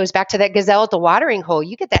 again, it goes back to that gazelle at the watering hole.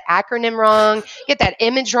 You get that acronym wrong, get that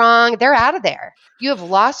image wrong, they're out of there. You have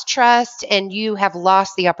lost trust and you have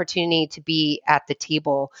lost the opportunity to be at the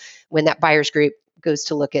table when that buyer's group goes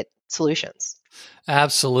to look at solutions.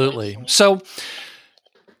 Absolutely. So,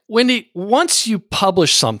 Wendy, once you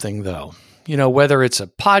publish something, though, whether it's a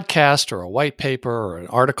podcast or a white paper or an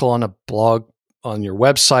article on a blog on your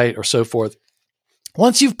website or so forth,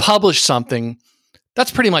 once you've published something,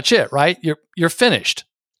 that's pretty much it, right? You're finished.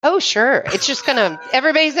 Oh, sure. It's just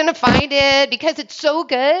everybody's going to find it because it's so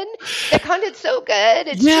good. The content's so good.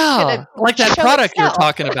 It's just going to like that product you're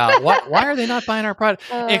talking about. Why are they not buying our product?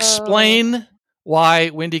 Explain why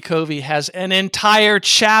Wendy Covey has an entire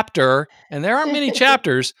chapter, and there are many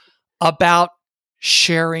chapters, about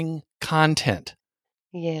sharing content.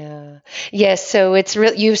 Yeah. Yes. So it's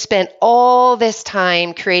real. You've spent all this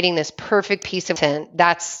time creating this perfect piece of content.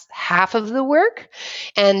 That's half of the work.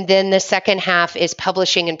 And then the second half is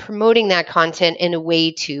publishing and promoting that content in a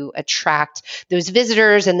way to attract those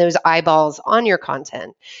visitors and those eyeballs on your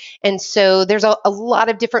content. And so there's a lot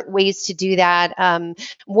of different ways to do that.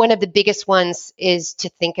 One of the biggest ones is to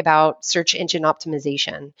think about search engine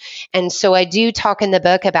optimization. And so I do talk in the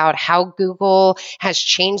book about how Google has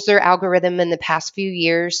changed their algorithm in the past few years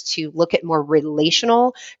to look at more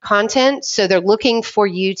relational content. So they're looking for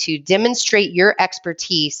you to demonstrate your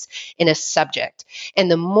expertise in a subject. And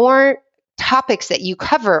the more topics that you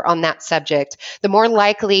cover on that subject, the more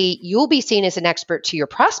likely you'll be seen as an expert to your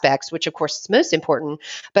prospects, which of course is most important,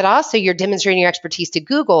 but also you're demonstrating your expertise to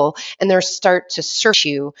Google, and they'll start to search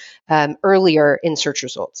you earlier in search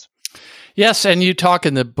results. Yes, and you talk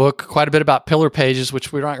in the book quite a bit about pillar pages,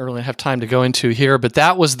 which we don't really have time to go into here, but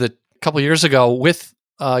that was the couple of years ago with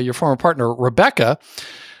your former partner, Rebecca,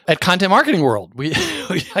 at Content Marketing World.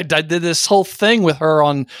 I did this whole thing with her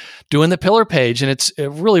on doing the pillar page, and it's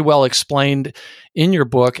really well explained in your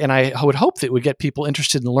book, and I would hope that it would get people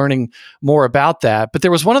interested in learning more about that. But there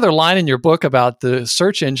was one other line in your book about the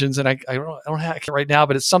search engines, and I don't have it right now,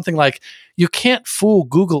 but it's something like, you can't fool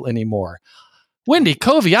Google anymore. Wendy,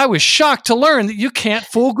 Covey, I was shocked to learn that you can't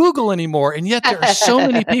fool Google anymore. And yet there are so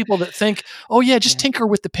many people that think, oh yeah, just tinker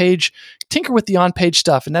with the page, tinker with the on-page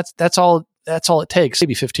stuff. And that's all it takes.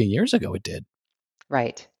 Maybe 15 years ago it did.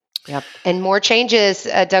 Right. Yep. And more changes,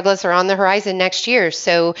 Douglas, are on the horizon next year.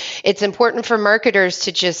 So it's important for marketers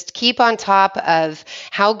to just keep on top of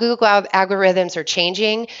how Google algorithms are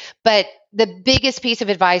changing. But the biggest piece of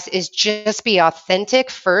advice is just be authentic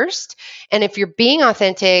first. And if you're being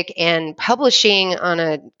authentic and publishing on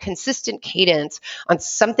a consistent cadence on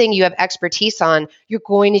something you have expertise on, you're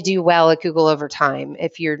going to do well at Google over time.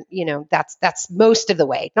 If you're, that's most of the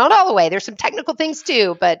way. Not all the way. There's some technical things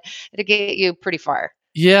too, but it'll get you pretty far.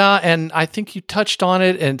 Yeah, and I think you touched on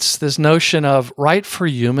it. And it's this notion of write for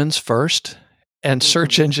humans first and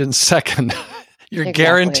search engines second. You're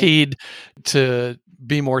guaranteed to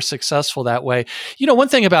be more successful that way. One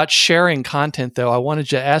thing about sharing content, though, I wanted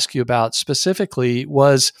to ask you about specifically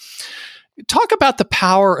was talk about the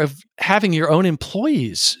power of having your own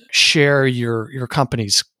employees share your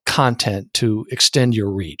company's content to extend your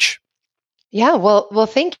reach. Yeah, well,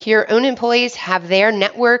 think your own employees have their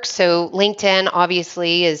network. So LinkedIn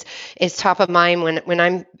obviously is top of mind when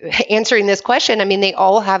I'm answering this question. I mean, they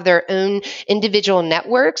all have their own individual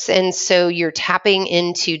networks, and so you're tapping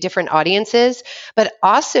into different audiences. But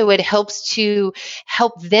also, it helps to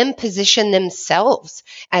help them position themselves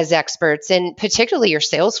as experts, and particularly your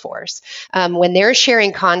sales force. When they're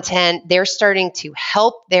sharing content, they're starting to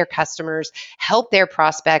help their customers, help their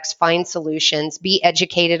prospects find solutions, be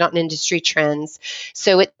educated on industry trends.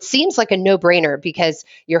 So it seems like a no-brainer because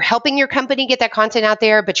you're helping your company get that content out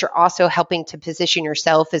there, but you're also helping to position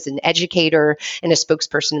yourself as an educator and a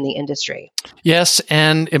spokesperson in the industry. Yes,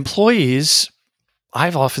 and employees,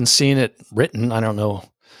 I've often seen it written. I don't know.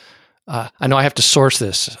 I know I have to source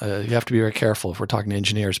this. You have to be very careful if we're talking to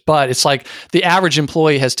engineers, but it's like the average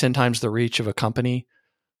employee has 10 times the reach of a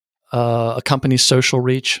company's social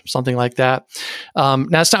reach, something like that. Now,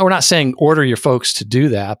 we're not saying order your folks to do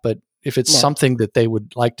that, but if it's something that they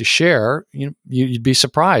would like to share, you'd be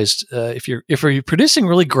surprised. If you're producing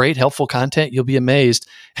really great, helpful content, you'll be amazed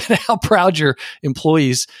at how proud your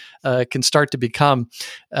employees can start to become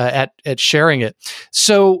at sharing it.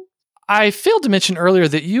 So I failed to mention earlier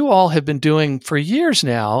that you all have been doing for years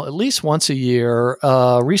now, at least once a year,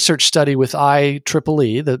 a research study with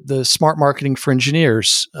IEEE, the Smart Marketing for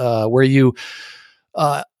Engineers, where you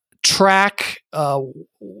track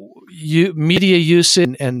media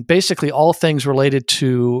usage and basically all things related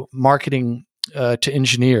to marketing to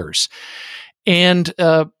engineers. And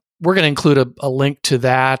we're going to include a link to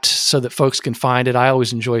that so that folks can find it. I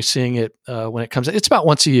always enjoy seeing it when it comes. It's about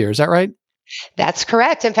once a year. Is that right? That's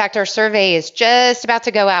correct. In fact, our survey is just about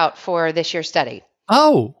to go out for this year's study.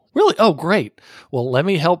 Oh, really? Oh, great. Well, let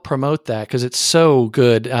me help promote that because it's so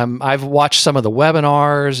good. I've watched some of the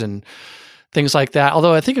webinars and things like that.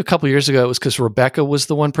 Although I think a couple of years ago, it was because Rebecca was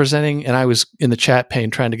the one presenting and I was in the chat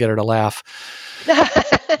pane trying to get her to laugh.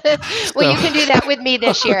 Well, you can do that with me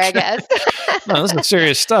this year, I guess. No, this is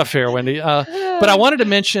serious stuff here, Wendy. But I wanted to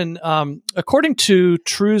mention, according to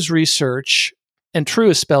True's research, and True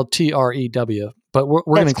is spelled Trew, but we're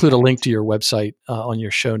going to include a link to your website on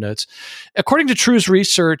your show notes. According to True's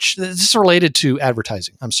research, this is related to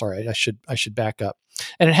advertising. I'm sorry, I should back up.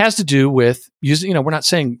 And it has to do with using, we're not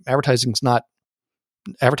saying advertising is not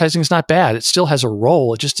bad. It still has a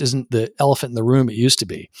role. It just isn't the elephant in the room it used to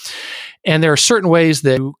be. And there are certain ways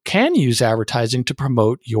that you can use advertising to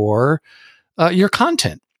promote your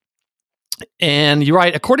content. And you're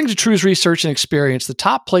right. According to True's research and experience, the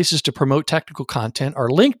top places to promote technical content are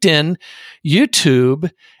LinkedIn, YouTube,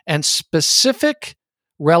 and specific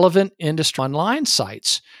relevant industry online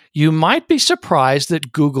sites. You might be surprised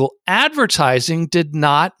that Google advertising did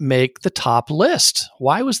not make the top list.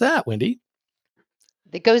 Why was that, Wendy?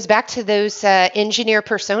 It goes back to those engineer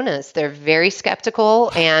personas. They're very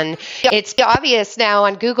skeptical, and it's obvious now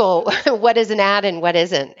on Google what is an ad and what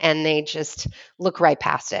isn't, and they just look right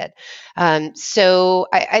past it. So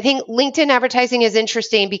I think LinkedIn advertising is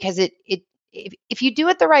interesting because if you do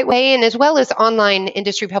it the right way, and as well as online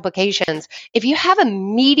industry publications, if you have a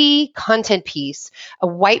meaty content piece, a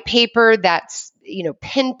white paper that's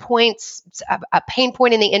pinpoints a pain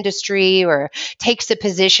point in the industry or takes a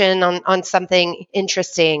position on something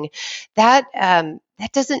interesting, that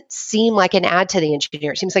doesn't seem like an ad to the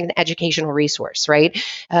engineer. It seems like an educational resource, right?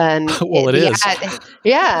 Well, it is.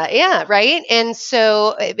 Yeah, right. And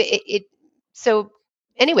so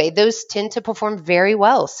anyway, those tend to perform very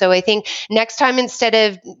well. So I think next time, instead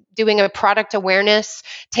of doing a product awareness,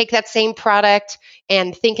 take that same product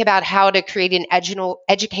and think about how to create an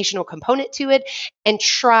educational component to it, and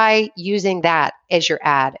try using that as your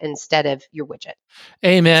ad instead of your widget.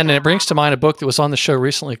 Amen. And it brings to mind a book that was on the show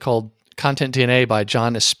recently called Content DNA by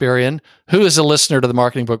John Esperian, who is a listener to the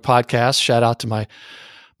Marketing Book Podcast. Shout out to my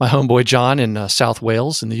homeboy John in South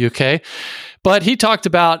Wales in the UK. But he talked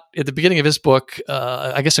about, at the beginning of his book,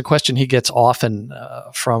 I guess a question he gets often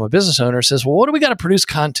from a business owner says, well, what do we got to produce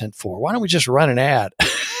content for? Why don't we just run an ad?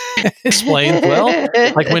 Explained, well,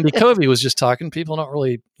 like Wendy Covey was just talking, people don't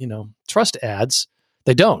really, trust ads.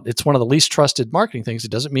 They don't. It's one of the least trusted marketing things.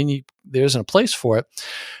 It doesn't mean there isn't a place for it.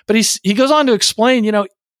 But he goes on to explain,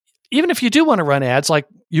 even if you do want to run ads like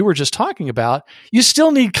you were just talking about, you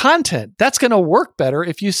still need content. That's going to work better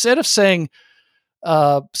if you, instead of saying,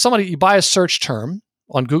 you buy a search term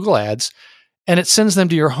on Google Ads and it sends them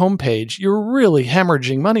to your homepage, you're really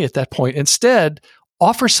hemorrhaging money at that point. Instead,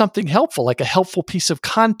 offer something helpful, like a helpful piece of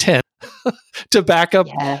content to back up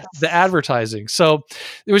the advertising. So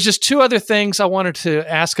there was just two other things I wanted to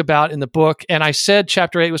ask about in the book. And I said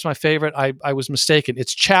chapter 8 was my favorite. I was mistaken.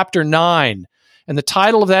 It's chapter 9. And the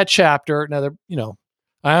title of that chapter,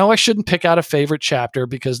 I know I shouldn't pick out a favorate chapter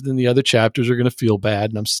because then the other chapters are going to feel bad.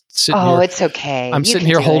 And I'm sitting here. Oh, it's okay. I'm sitting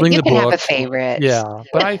here holding the book. You can have a favorite. Yeah,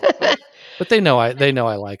 but they know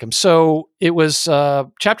I like them. So it was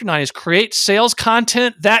chapter 9 is create sales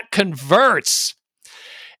content that converts.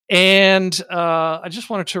 And I just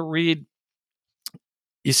wanted to read.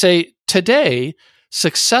 You say, today,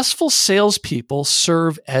 successful salespeople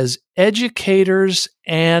serve as educators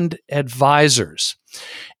and advisors.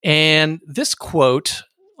 And this quote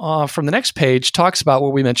from the next page talks about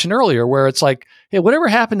what we mentioned earlier, where it's like, hey, whatever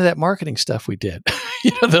happened to that marketing stuff we did?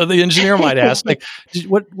 The engineer might ask, like,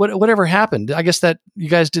 whatever happened? I guess that you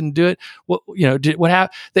guys didn't do it. What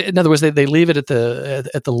happened? In other words, they leave it at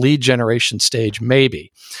the lead generation stage.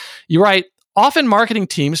 Maybe you're right. Often marketing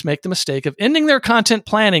teams make the mistake of ending their content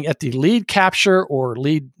planning at the lead capture or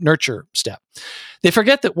lead nurture step. They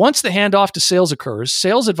forget that once the handoff to sales occurs,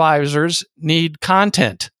 sales advisors need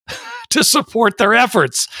content to support their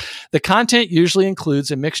efforts. The content usually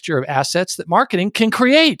includes a mixture of assets that marketing can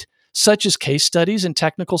create, such as case studies and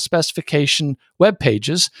technical specification web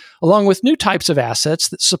pages, along with new types of assets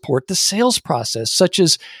that support the sales process, such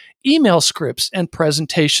as email scripts and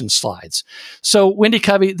presentation slides. So, Wendy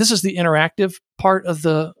Covey, this is the interactive part of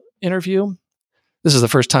the interview. This is the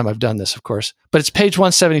first time I've done this, of course, but it's page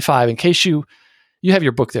 175. In case you have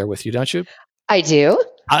your book there with you, don't you? I do.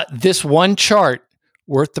 This one chart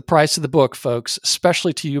worth the price of the book, folks,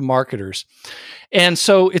 especially to you marketers. And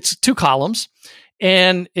so it's 2 columns,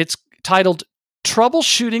 and it's titled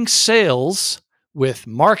Troubleshooting Sales with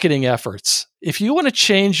Marketing Efforts. If you want to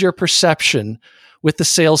change your perception with the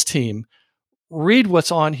sales team, read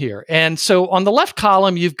what's on here. And so on the left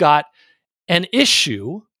column, you've got an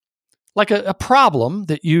issue, like a problem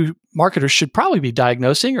that you marketers should probably be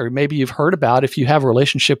diagnosing, or maybe you've heard about if you have a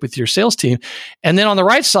relationship with your sales team. And then on the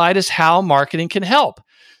right side is how marketing can help.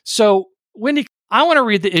 So, Wendy, I want to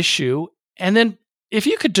read the issue. And then if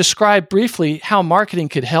you could describe briefly how marketing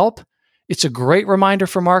could help, it's a great reminder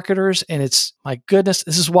for marketers. And it's, my goodness,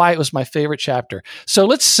 this is why it was my favorite chapter. So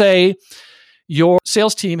let's say your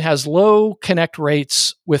sales team has low connect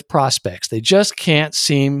rates with prospects. They just can't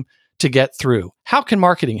seem to get through. How can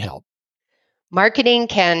marketing help? Marketing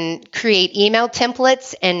can create email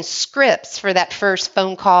templates and scripts for that first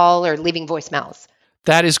phone call or leaving voicemails.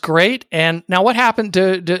 That is great. And now what happened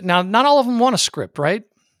now, not all of them want a script, right?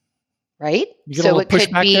 Right. So it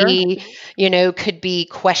could be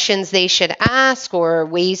questions they should ask or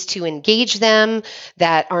ways to engage them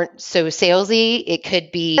that aren't so salesy. It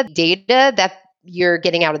could be data that you're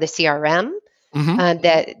getting out of the CRM.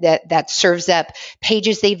 That serves up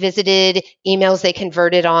pages they visited, emails they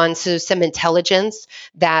converted on. So some intelligence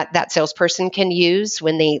that salesperson can use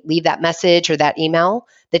when they leave that message or that email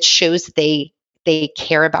that shows that they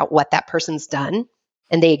care about what that person's done.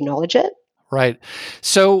 and they acknowledge it. Right.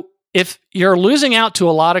 So if you're losing out to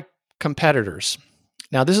a lot of competitors,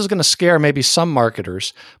 now this is going to scare maybe some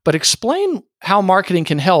marketers, but explain how marketing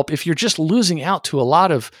can help if you're just losing out to a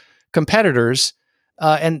lot of competitors.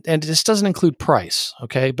 And this doesn't include price,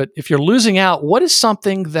 okay? But if you're losing out, what is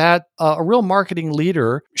something that a real marketing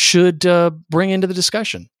leader should bring into the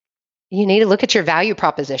discussion? You need to look at your value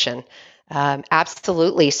proposition.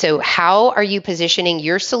 Absolutely. So how are you positioning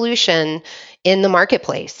your solution in the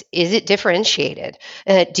marketplace? Is it differentiated?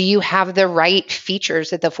 Do you have the right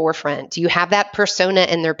features at the forefront? Do you have that persona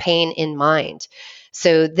and their pain in mind?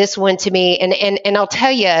 So this one to me, and I'll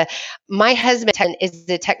tell you, my husband is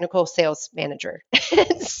the technical sales manager.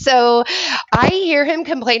 So I hear him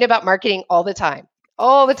complain about marketing all the time.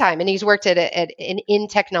 And he's worked in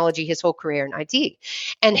technology his whole career in IT.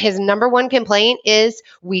 And his number one complaint is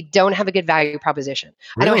we don't have a good value proposition.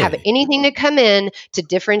 Really? I don't have anything to come in to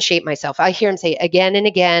differentiate myself. I hear him say again and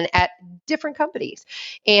again at different companies.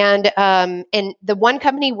 And the one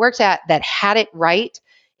company he worked at that had it right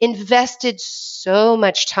invested so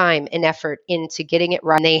much time and effort into getting it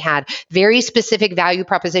right. And they had very specific value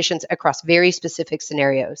propositions across very specific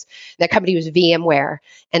scenarios. That company was VMware,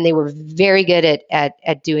 and they were very good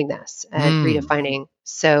at doing this, at redefining.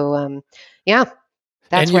 So,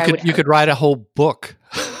 that's and you could write a whole book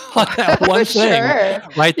on that one thing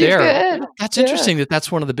right there. That's interesting.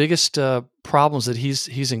 That's one of the biggest problems that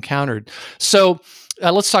he's encountered. So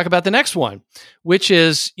let's talk about the next one, which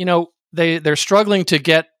is, they're struggling to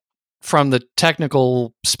get from the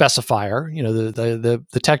technical specifier,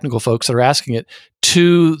 the technical folks that are asking it,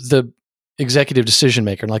 to the executive decision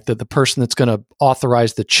maker, like the person that's going to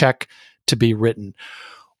authorize the check to be written.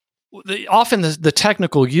 Often the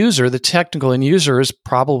technical end user is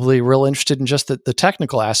probably real interested in just the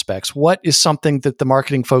technical aspects. What is something that the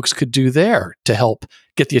marketing folks could do there to help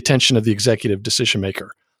get the attention of the executive decision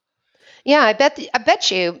maker? Yeah, I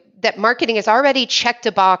bet you that marketing has already checked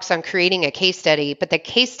a box on creating a case study, but the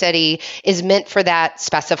case study is meant for that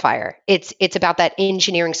specifier. It's about that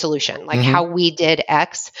engineering solution, like how we did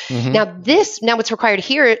X. Now what's required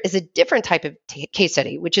here is a different type of case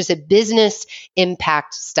study, which is a business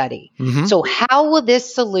impact study. So how will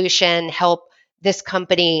this solution help this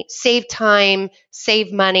company save time,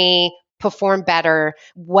 save money, perform better?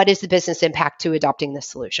 What is the business impact to adopting this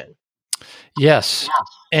solution? Yes.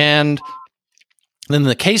 And then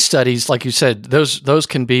the case studies, like you said, those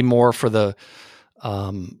can be more for the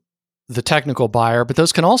technical buyer, but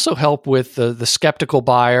those can also help with the skeptical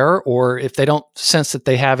buyer, or if they don't sense that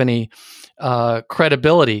they have any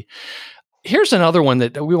credibility. Here's another one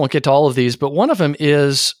that we won't get to all of these, but one of them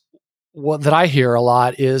is what that I hear a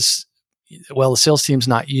lot is, the sales team's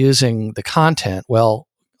not using the content. Well,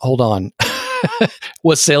 hold on.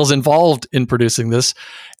 Was sales involved in producing this?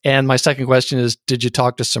 And my second question is, did you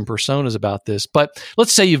talk to some personas about this? But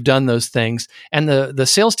let's say you've done those things and the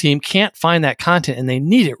sales team can't find that content and they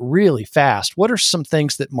need it really fast. What are some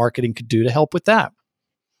things that marketing could do to help with that?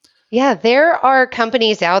 Yeah, there are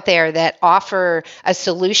companies out there that offer a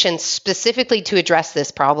solution specifically to address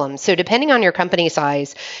this problem. So depending on your company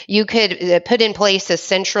size, you could put in place a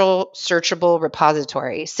central searchable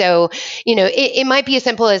repository. So, it might be as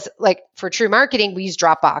simple as, like, for True Marketing, we use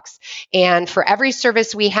Dropbox. And for every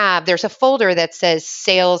service we have, there's a folder that says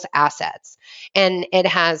sales assets. And it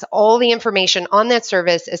has all the information on that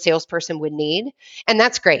service a salesperson would need. And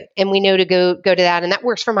that's great. And we know to go to that. And that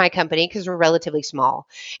works for my company because we're relatively small.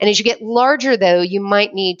 And as you get larger, though, you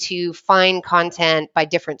might need to find content by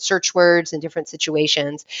different search words and different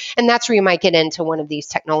situations. And that's where you might get into one of these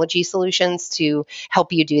technology solutions to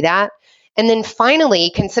help you do that. And then finally,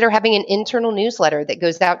 consider having an internal newsletter that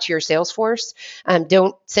goes out to your sales force.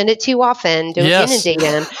 Don't send it too often. Don't inundate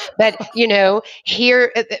them. But,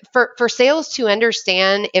 here for sales to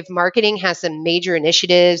understand if marketing has some major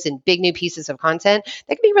initiatives and big new pieces of content,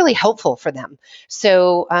 that can be really helpful for them.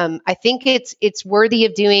 So I think it's worthy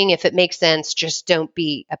of doing if it makes sense. Just don't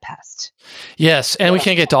be a pest. Yes. And we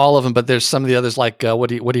can't get to all of them, but there's some of the others, like what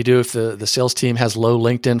do you do if the sales team has low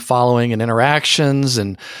LinkedIn following and interactions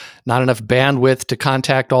and not enough bandwidth to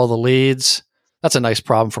contact all the leads? That's a nice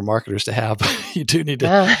problem for marketers to have. You do need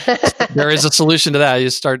to, there is a solution to that.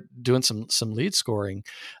 You start doing some lead scoring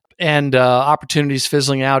and opportunities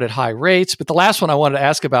fizzling out at high rates. But the last one I wanted to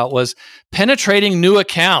ask about was penetrating new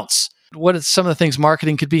accounts. What are some of the things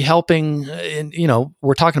marketing could be helping in,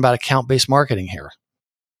 we're talking about account-based marketing here.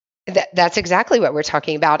 That's exactly what we're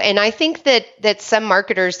talking about. And I think that some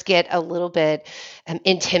marketers get a little bit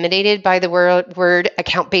intimidated by the word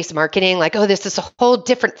account-based marketing, like, oh, this is a whole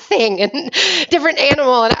different thing and different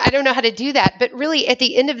animal, and I don't know how to do that. But really, at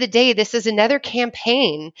the end of the day, this is another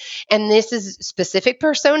campaign, and this is specific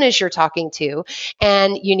personas you're talking to,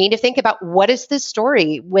 and you need to think about, what is the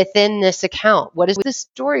story within this account? What is the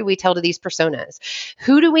story we tell to these personas?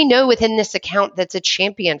 Who do we know within this account that's a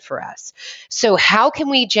champion for us? So how can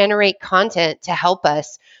we generate content to help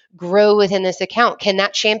us grow within this account? Can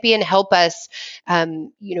that champion help us,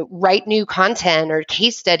 write new content or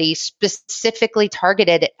case studies specifically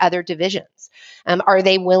targeted at other divisions? Are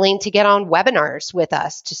they willing to get on webinars with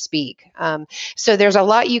us to speak? So there's a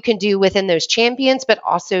lot you can do within those champions, but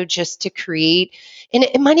also just to create, and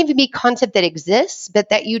it might even be content that exists, but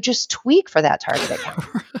that you just tweak for that target account.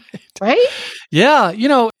 Right? Yeah.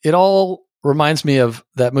 It all reminds me of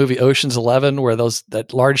that movie Ocean's 11, where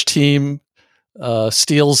that large team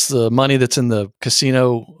steals the money that's in the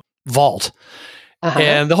casino vault.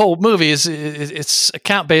 And the whole movie it's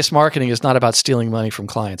account-based marketing is not about stealing money from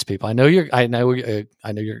clients, people. I know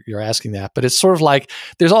you're asking that, but it's sort of like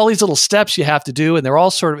there's all these little steps you have to do, and they're all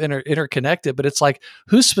sort of interconnected. But it's like,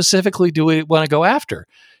 who specifically do we want to go after?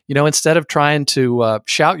 Instead of trying to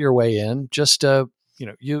shout your way in, just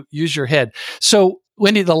you use your head. So,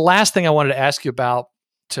 Wendy, the last thing I wanted to ask you about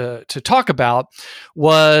to talk about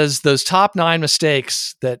was those top 9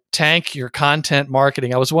 mistakes that tank your content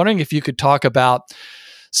marketing. I was wondering if you could talk about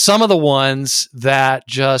some of the ones that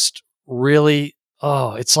just really,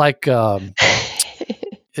 it's like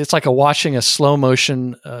watching a slow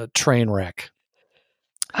motion train wreck.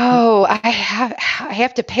 Oh, I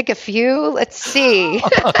have to pick a few. Let's see.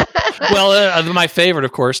 Well, my favorite,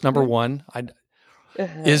 of course, number 1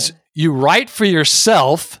 is you write for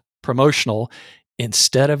yourself, promotional,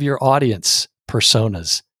 instead of your audience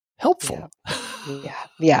personas. Helpful.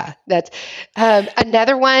 Yeah. That's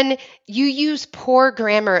another one. You use poor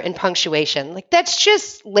grammar and punctuation. Like, that's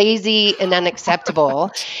just lazy and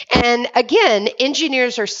unacceptable. And again,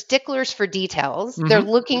 engineers are sticklers for details. Mm-hmm. They're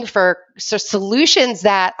looking for solutions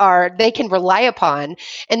that they can rely upon.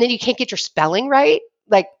 And then you can't get your spelling right.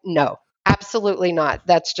 Like, no, absolutely not.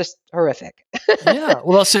 That's just horrific. Yeah.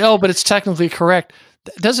 Well, say, but it's technically correct.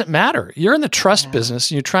 It doesn't matter. You're in the trust business,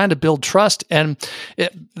 and you're trying to build trust. And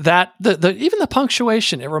even the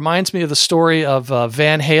punctuation, it reminds me of the story of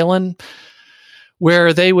Van Halen,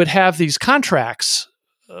 where they would have these contracts,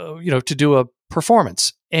 to do a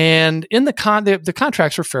performance. And in the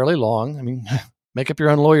contracts were fairly long. I mean, make up your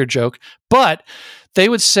own lawyer joke. But they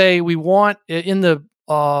would say, we want in the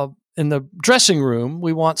dressing room,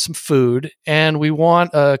 we want some food, and we want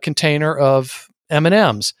a container of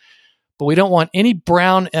M&Ms. But we don't want any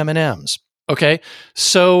brown M&Ms. Okay.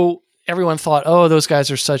 So everyone thought, oh, those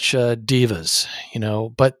guys are such divas,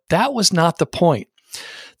 but that was not the point.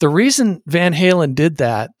 The reason Van Halen did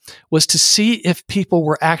that was to see if people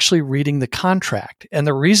were actually reading the contract. And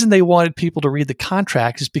the reason they wanted people to read the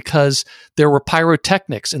contract is because there were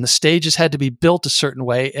pyrotechnics and the stages had to be built a certain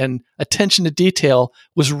way, and attention to detail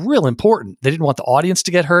was real important. They didn't want the audience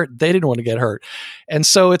to get hurt. They didn't want to get hurt. And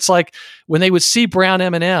so it's like when they would see brown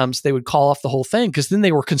M&Ms, they would call off the whole thing, because then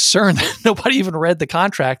they were concerned that nobody even read the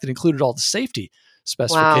contract that included all the safety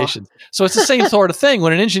specifications. Wow. So it's the same sort of thing.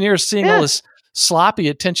 When an engineer is seeing all this sloppy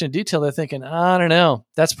attention to detail, they're thinking, I don't know,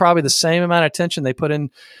 that's probably the same amount of attention they put in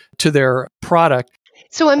to their product.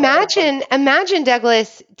 So imagine,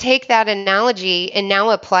 Douglas, take that analogy and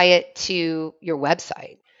now apply it to your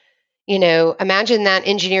website. Imagine that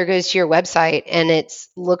engineer goes to your website and it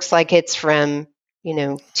looks like it's from,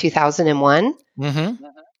 2001. Mm-hmm.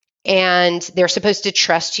 And they're supposed to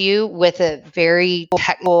trust you with a very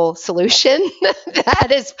technical solution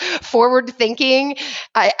that is forward thinking.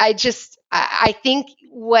 I think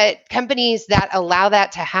what companies that allow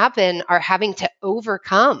that to happen are having to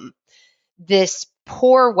overcome this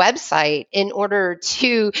poor website in order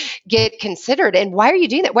to get considered. And why are you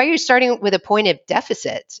doing that? Why are you starting with a point of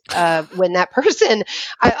deficit when that person,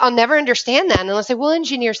 I'll never understand that unless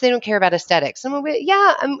engineers, they don't care about aesthetics. And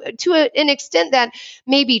to an extent that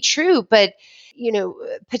may be true, but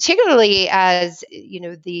particularly as,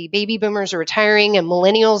 the baby boomers are retiring and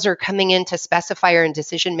millennials are coming into specifier and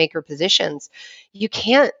decision maker positions,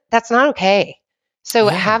 that's not okay. So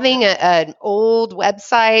having an old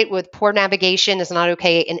website with poor navigation is not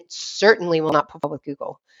okay, and it certainly will not pop up with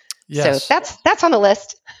Google. Yes. So that's on the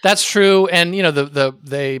list. That's true. And,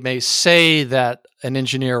 they may say that an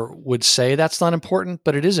engineer would say that's not important,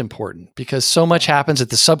 but it is important, because so much happens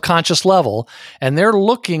at the subconscious level, and they're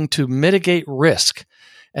looking to mitigate risk.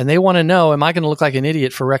 And they want to know, am I going to look like an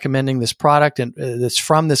idiot for recommending this product and that's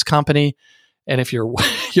from this company? And if your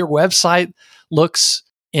website looks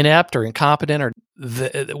inept or incompetent, or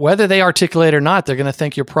whether they articulate or not, they're going to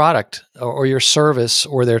think your product or your service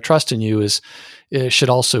or their trust in you should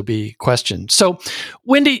also be questioned. So,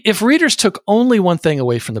 Wendy, if readers took only one thing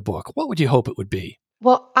away from the book, what would you hope it would be?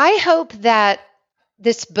 Well, I hope that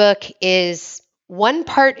this book is one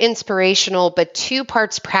part inspirational, but two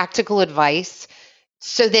parts practical advice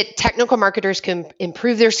so that technical marketers can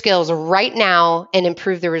improve their skills right now and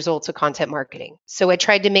improve the results of content marketing. So I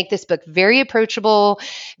tried to make this book very approachable,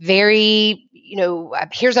 very,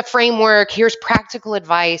 here's a framework, here's practical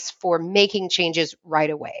advice for making changes right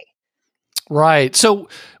away. Right. So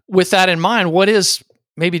with that in mind, what is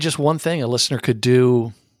maybe just one thing a listener could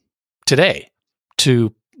do today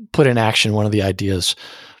to put in action one of the ideas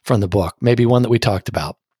from the book, maybe one that we talked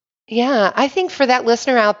about? Yeah, I think for that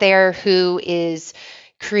listener out there who is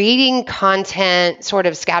creating content sort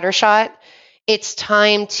of scattershot, it's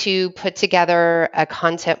time to put together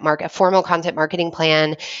a formal content marketing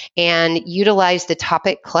plan and utilize the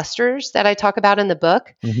topic clusters that I talk about in the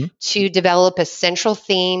book to develop a central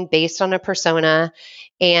theme based on a persona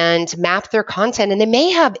and map their content. And they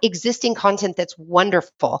may have existing content that's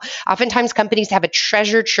wonderful. Oftentimes companies have a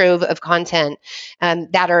treasure trove of content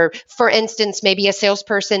that are, for instance, maybe a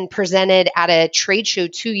salesperson presented at a trade show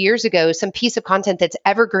 2 years ago, some piece of content that's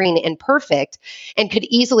evergreen and perfect and could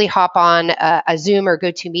easily hop on a Zoom or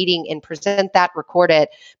GoToMeeting and present that, record it,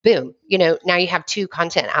 boom. Now you have 2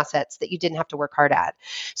 content assets that you didn't have to work hard at.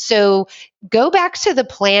 So go back to the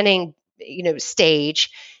planning,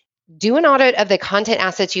 stage. Do an audit of the content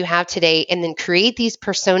assets you have today and then create these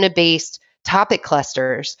persona-based topic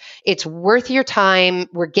clusters. It's worth your time.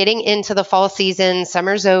 We're getting into the fall season.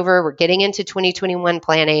 Summer's over. We're getting into 2021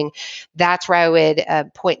 planning. That's where I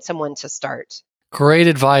would point someone to start. Great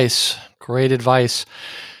advice. Great advice.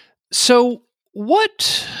 So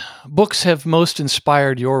what books have most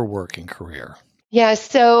inspired your working career? Yeah,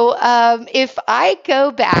 so if I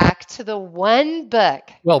go back to the one book...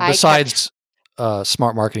 Well, besides...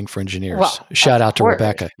 Smart Marketing for Engineers. Well, shout out to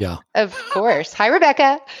Rebecca. Yeah. Of course. Hi,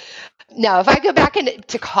 Rebecca. No, if I go back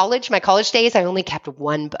into college, my college days, I only kept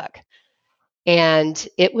one book. And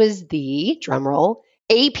it was the, drumroll,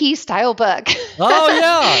 AP style book. Oh,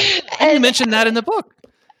 yeah. And you mentioned that in the book.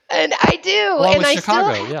 And I do. Along and with I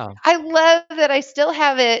Chicago, I love that I still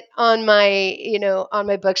have it on my, on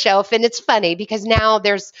my bookshelf. And it's funny because now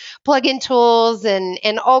there's plug-in tools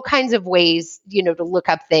and all kinds of ways, to look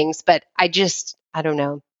up things. But I don't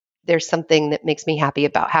know. There's something that makes me happy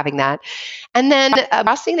about having that. And then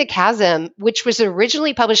Crossing the Chasm, which was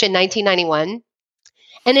originally published in 1991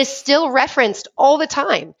 and is still referenced all the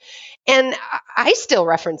time. And I still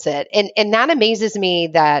reference it. And that amazes me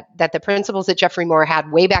that the principles that Jeffrey Moore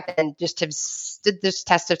had way back then just have stood this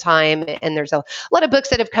test of time. And there's a lot of books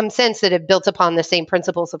that have come since that have built upon the same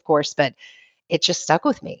principles, of course, but it just stuck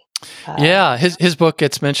with me. Yeah, his book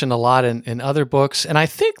gets mentioned a lot in other books. And I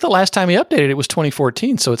think the last time he updated it was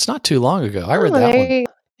 2014, so it's not too long ago. I read that one.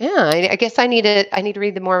 Yeah, I guess I need to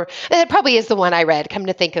read the more. It probably is the one I read, come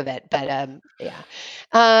to think of it. But yeah.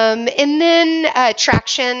 And then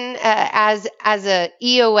Traction as a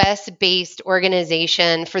EOS-based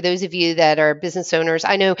organization, for those of you that are business owners,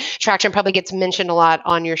 I know Traction probably gets mentioned a lot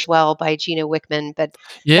on your swell by Gina Wickman, but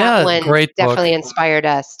that one definitely inspired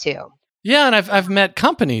us too. Yeah, and I've met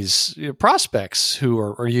companies, prospects who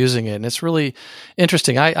are using it, and it's really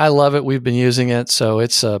interesting. I love it. We've been using it, so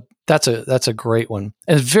that's a great one,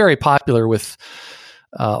 and it's very popular with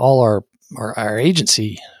all our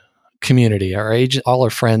agency community, all our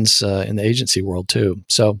friends in the agency world too.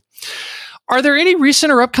 So, are there any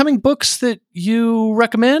recent or upcoming books that you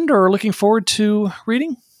recommend or are looking forward to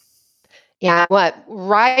reading? Yeah,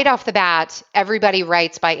 right off the bat, Everybody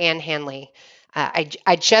Writes by Ann Handley.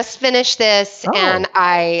 I just finished this and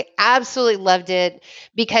I absolutely loved it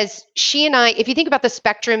because she and I, if you think about the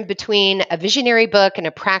spectrum between a visionary book and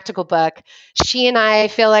a practical book, she and I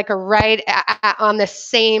feel like are right on the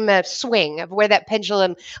same swing of where that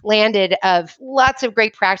pendulum landed, of lots of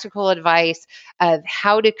great practical advice of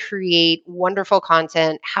how to create wonderful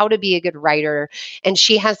content, how to be a good writer. And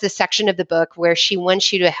she has this section of the book where she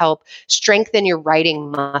wants you to help strengthen your writing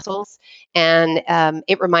muscles. And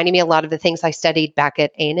it reminded me a lot of the things I studied back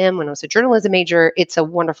at A&M when I was a journalism major. It's a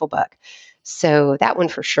wonderful book. So that one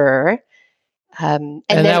for sure. And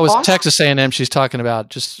that was Texas A&M she's talking about,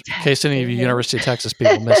 just in case any of you University of Texas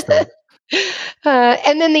people missed that.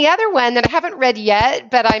 And then the other one that I haven't read yet,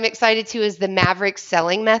 but I'm excited to, is The Maverick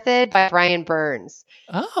Selling Method by Brian Burns.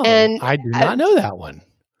 Oh, and I do not know that one.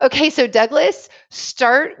 Okay, so Douglas,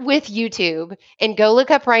 start with YouTube and go look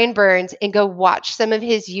up Brian Burns and go watch some of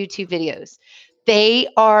his YouTube videos. They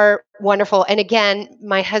are wonderful. And again,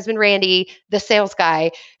 my husband, Randy, the sales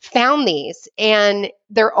guy, found these, and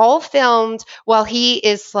they're all filmed while he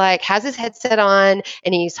is like, has his headset on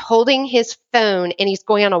and he's holding his phone and he's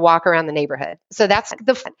going on a walk around the neighborhood. So that's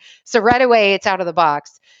the fun. So right away, it's out of the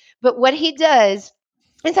box. But what he does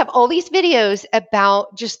is have all these videos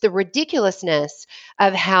about just the ridiculousness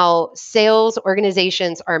of how sales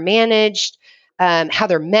organizations are managed, how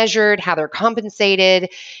they're measured, how they're compensated.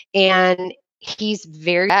 And he's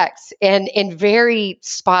very and very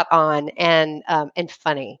spot on and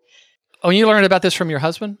funny. Oh, you learned about this from your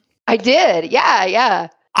husband? I did. Yeah.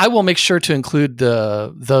 I will make sure to include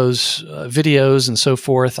those videos and so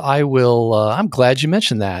forth. I will. I'm glad you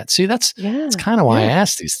mentioned that. See, that's kind of why I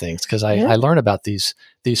ask these things, because I learn about these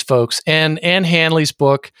folks. And Ann Handley's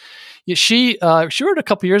book, she wrote a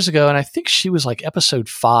couple years ago, and I think she was like episode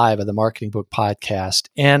 5 of the Marketing Book Podcast.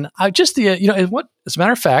 And I just as a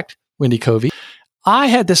matter of fact, Wendy Covey, I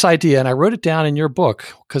had this idea, and I wrote it down in your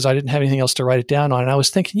book because I didn't have anything else to write it down on. And I was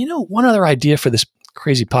thinking, one other idea for this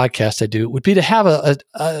crazy podcast I do would be to have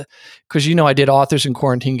because I did Authors in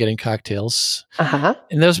Quarantine Getting Cocktails. Uh-huh.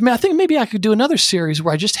 And I think maybe I could do another series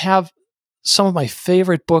where I just have some of my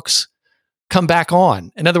favorite books come back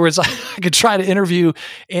on. In other words, I could try to interview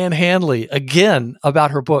Ann Handley again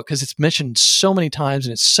about her book, because it's mentioned so many times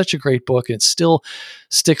and it's such a great book and it still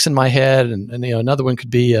sticks in my head. And another one could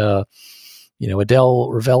be Adele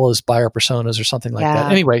Ravella's Buyer Personas or something like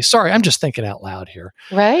that. Anyway, sorry, I'm just thinking out loud here.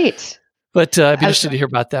 Right. But I'd be interested to hear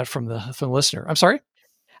about that from the listener. I'm sorry?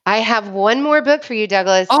 I have one more book for you,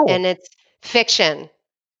 Douglas, and it's fiction,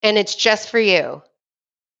 and it's just for you.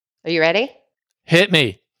 Are you ready? Hit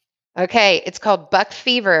me. Okay. It's called Buck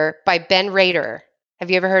Fever by Ben Rader. Have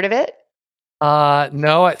you ever heard of it?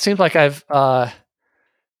 No, it seems like I've Ben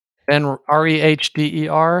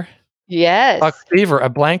Rehder. Yes. Buck Fever, a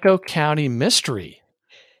Blanco County mystery.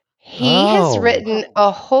 He has written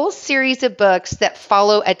a whole series of books that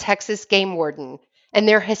follow a Texas game warden, and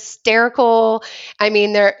they're hysterical. I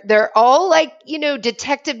mean, they're all like,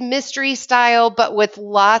 detective mystery style, but with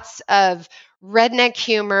lots of redneck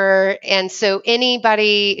humor. And so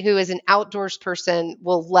anybody who is an outdoors person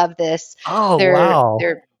will love this. Oh, wow.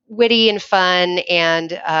 They're witty and fun.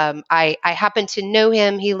 And I happen to know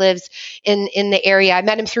him. He lives in the area. I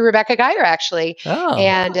met him through Rebecca Geider, actually. Oh.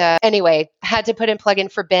 And anyway, had to put in plug in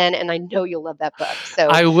for Ben, and I know you'll love that book. So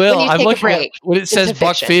I will. I'm looking at when it says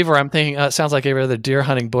Buck fiction. Fever, I'm thinking it sounds like every other deer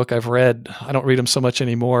hunting book I've read. I don't read them so much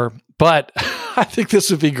anymore, but I think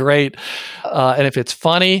this would be great. And if it's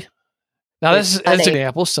funny, now this is as an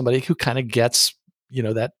example, somebody who kind of gets,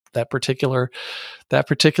 that particular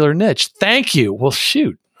niche. Thank you. Well,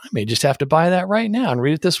 shoot. I may just have to buy that right now and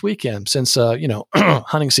read it this weekend since,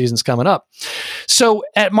 hunting season's coming up. So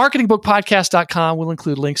at marketingbookpodcast.com, we'll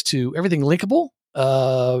include links to everything linkable,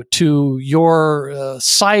 to your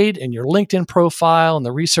site and your LinkedIn profile and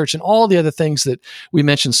the research and all the other things that we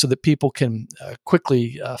mentioned so that people can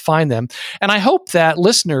quickly find them. And I hope that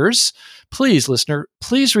listeners, please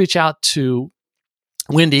reach out to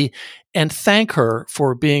Wendy and thank her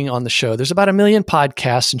for being on the show. There's about 1 million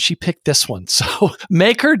podcasts, and she picked this one. So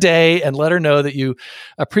make her day and let her know that you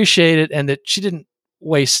appreciate it and that she didn't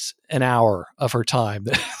waste an hour of her time.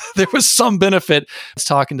 There was some benefit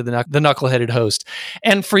talking to the knuckleheaded host.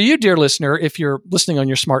 And for you, dear listener, if you're listening on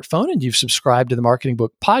your smartphone and you've subscribed to the Marketing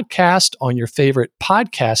Book Podcast on your favorite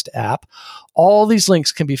podcast app, all these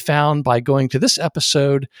links can be found by going to this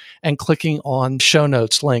episode and clicking on the show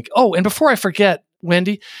notes link. Oh, and before I forget,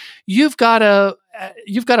 Wendy, you've got a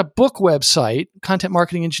book website,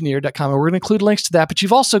 contentmarketingengineer.com, and we're going to include links to that, but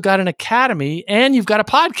you've also got an academy and you've got a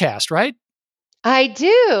podcast, right? I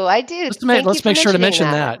do. Let's make sure to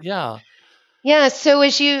mention that. Yeah. Yeah. So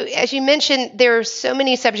as you mentioned, there are so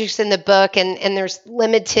many subjects in the book, and there's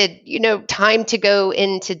limited, time to go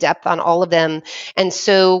into depth on all of them. And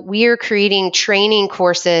so we are creating training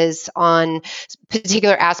courses on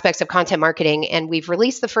particular aspects of content marketing. And we've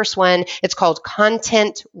released the first one. It's called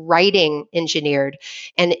Content Writing Engineered.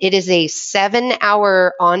 And it is a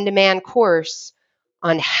 7-hour on-demand course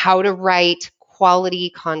on how to write quality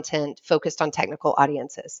content focused on technical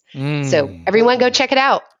audiences. So everyone go check it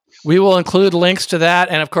out. We will include links to that.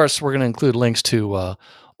 And of course, we're going to include links to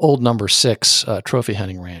Old Number 6 Trophy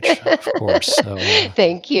Hunting Ranch, of course. So,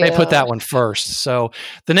 thank you. May put that one first. So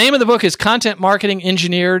the name of the book is Content Marketing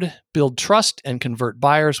Engineered, Build Trust and Convert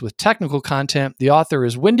Buyers with Technical Content. The author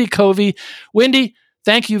is Wendy Covey. Wendy,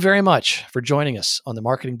 thank you very much for joining us on the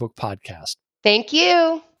Marketing Book Podcast. Thank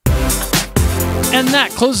you. And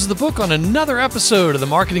that closes the book on another episode of the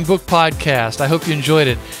Marketing Book Podcast. I hope you enjoyed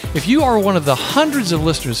it. If you are one of the hundreds of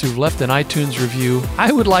listeners who've left an iTunes review,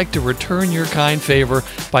 I would like to return your kind favor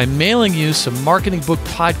by mailing you some Marketing Book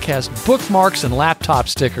Podcast bookmarks and laptop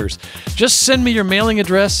stickers. Just send me your mailing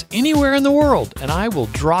address anywhere in the world, and I will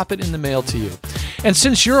drop it in the mail to you. And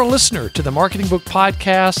since you're a listener to the Marketing Book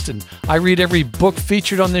Podcast, and I read every book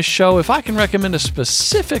featured on this show, if I can recommend a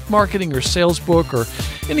specific marketing or sales book or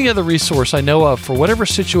any other resource I know of for whatever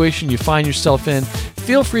situation you find yourself in,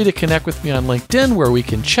 feel free to connect with me on LinkedIn where we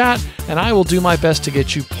can chat, and I will do my best to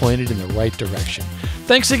get you pointed in the right direction.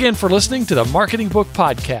 Thanks again for listening to the Marketing Book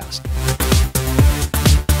Podcast.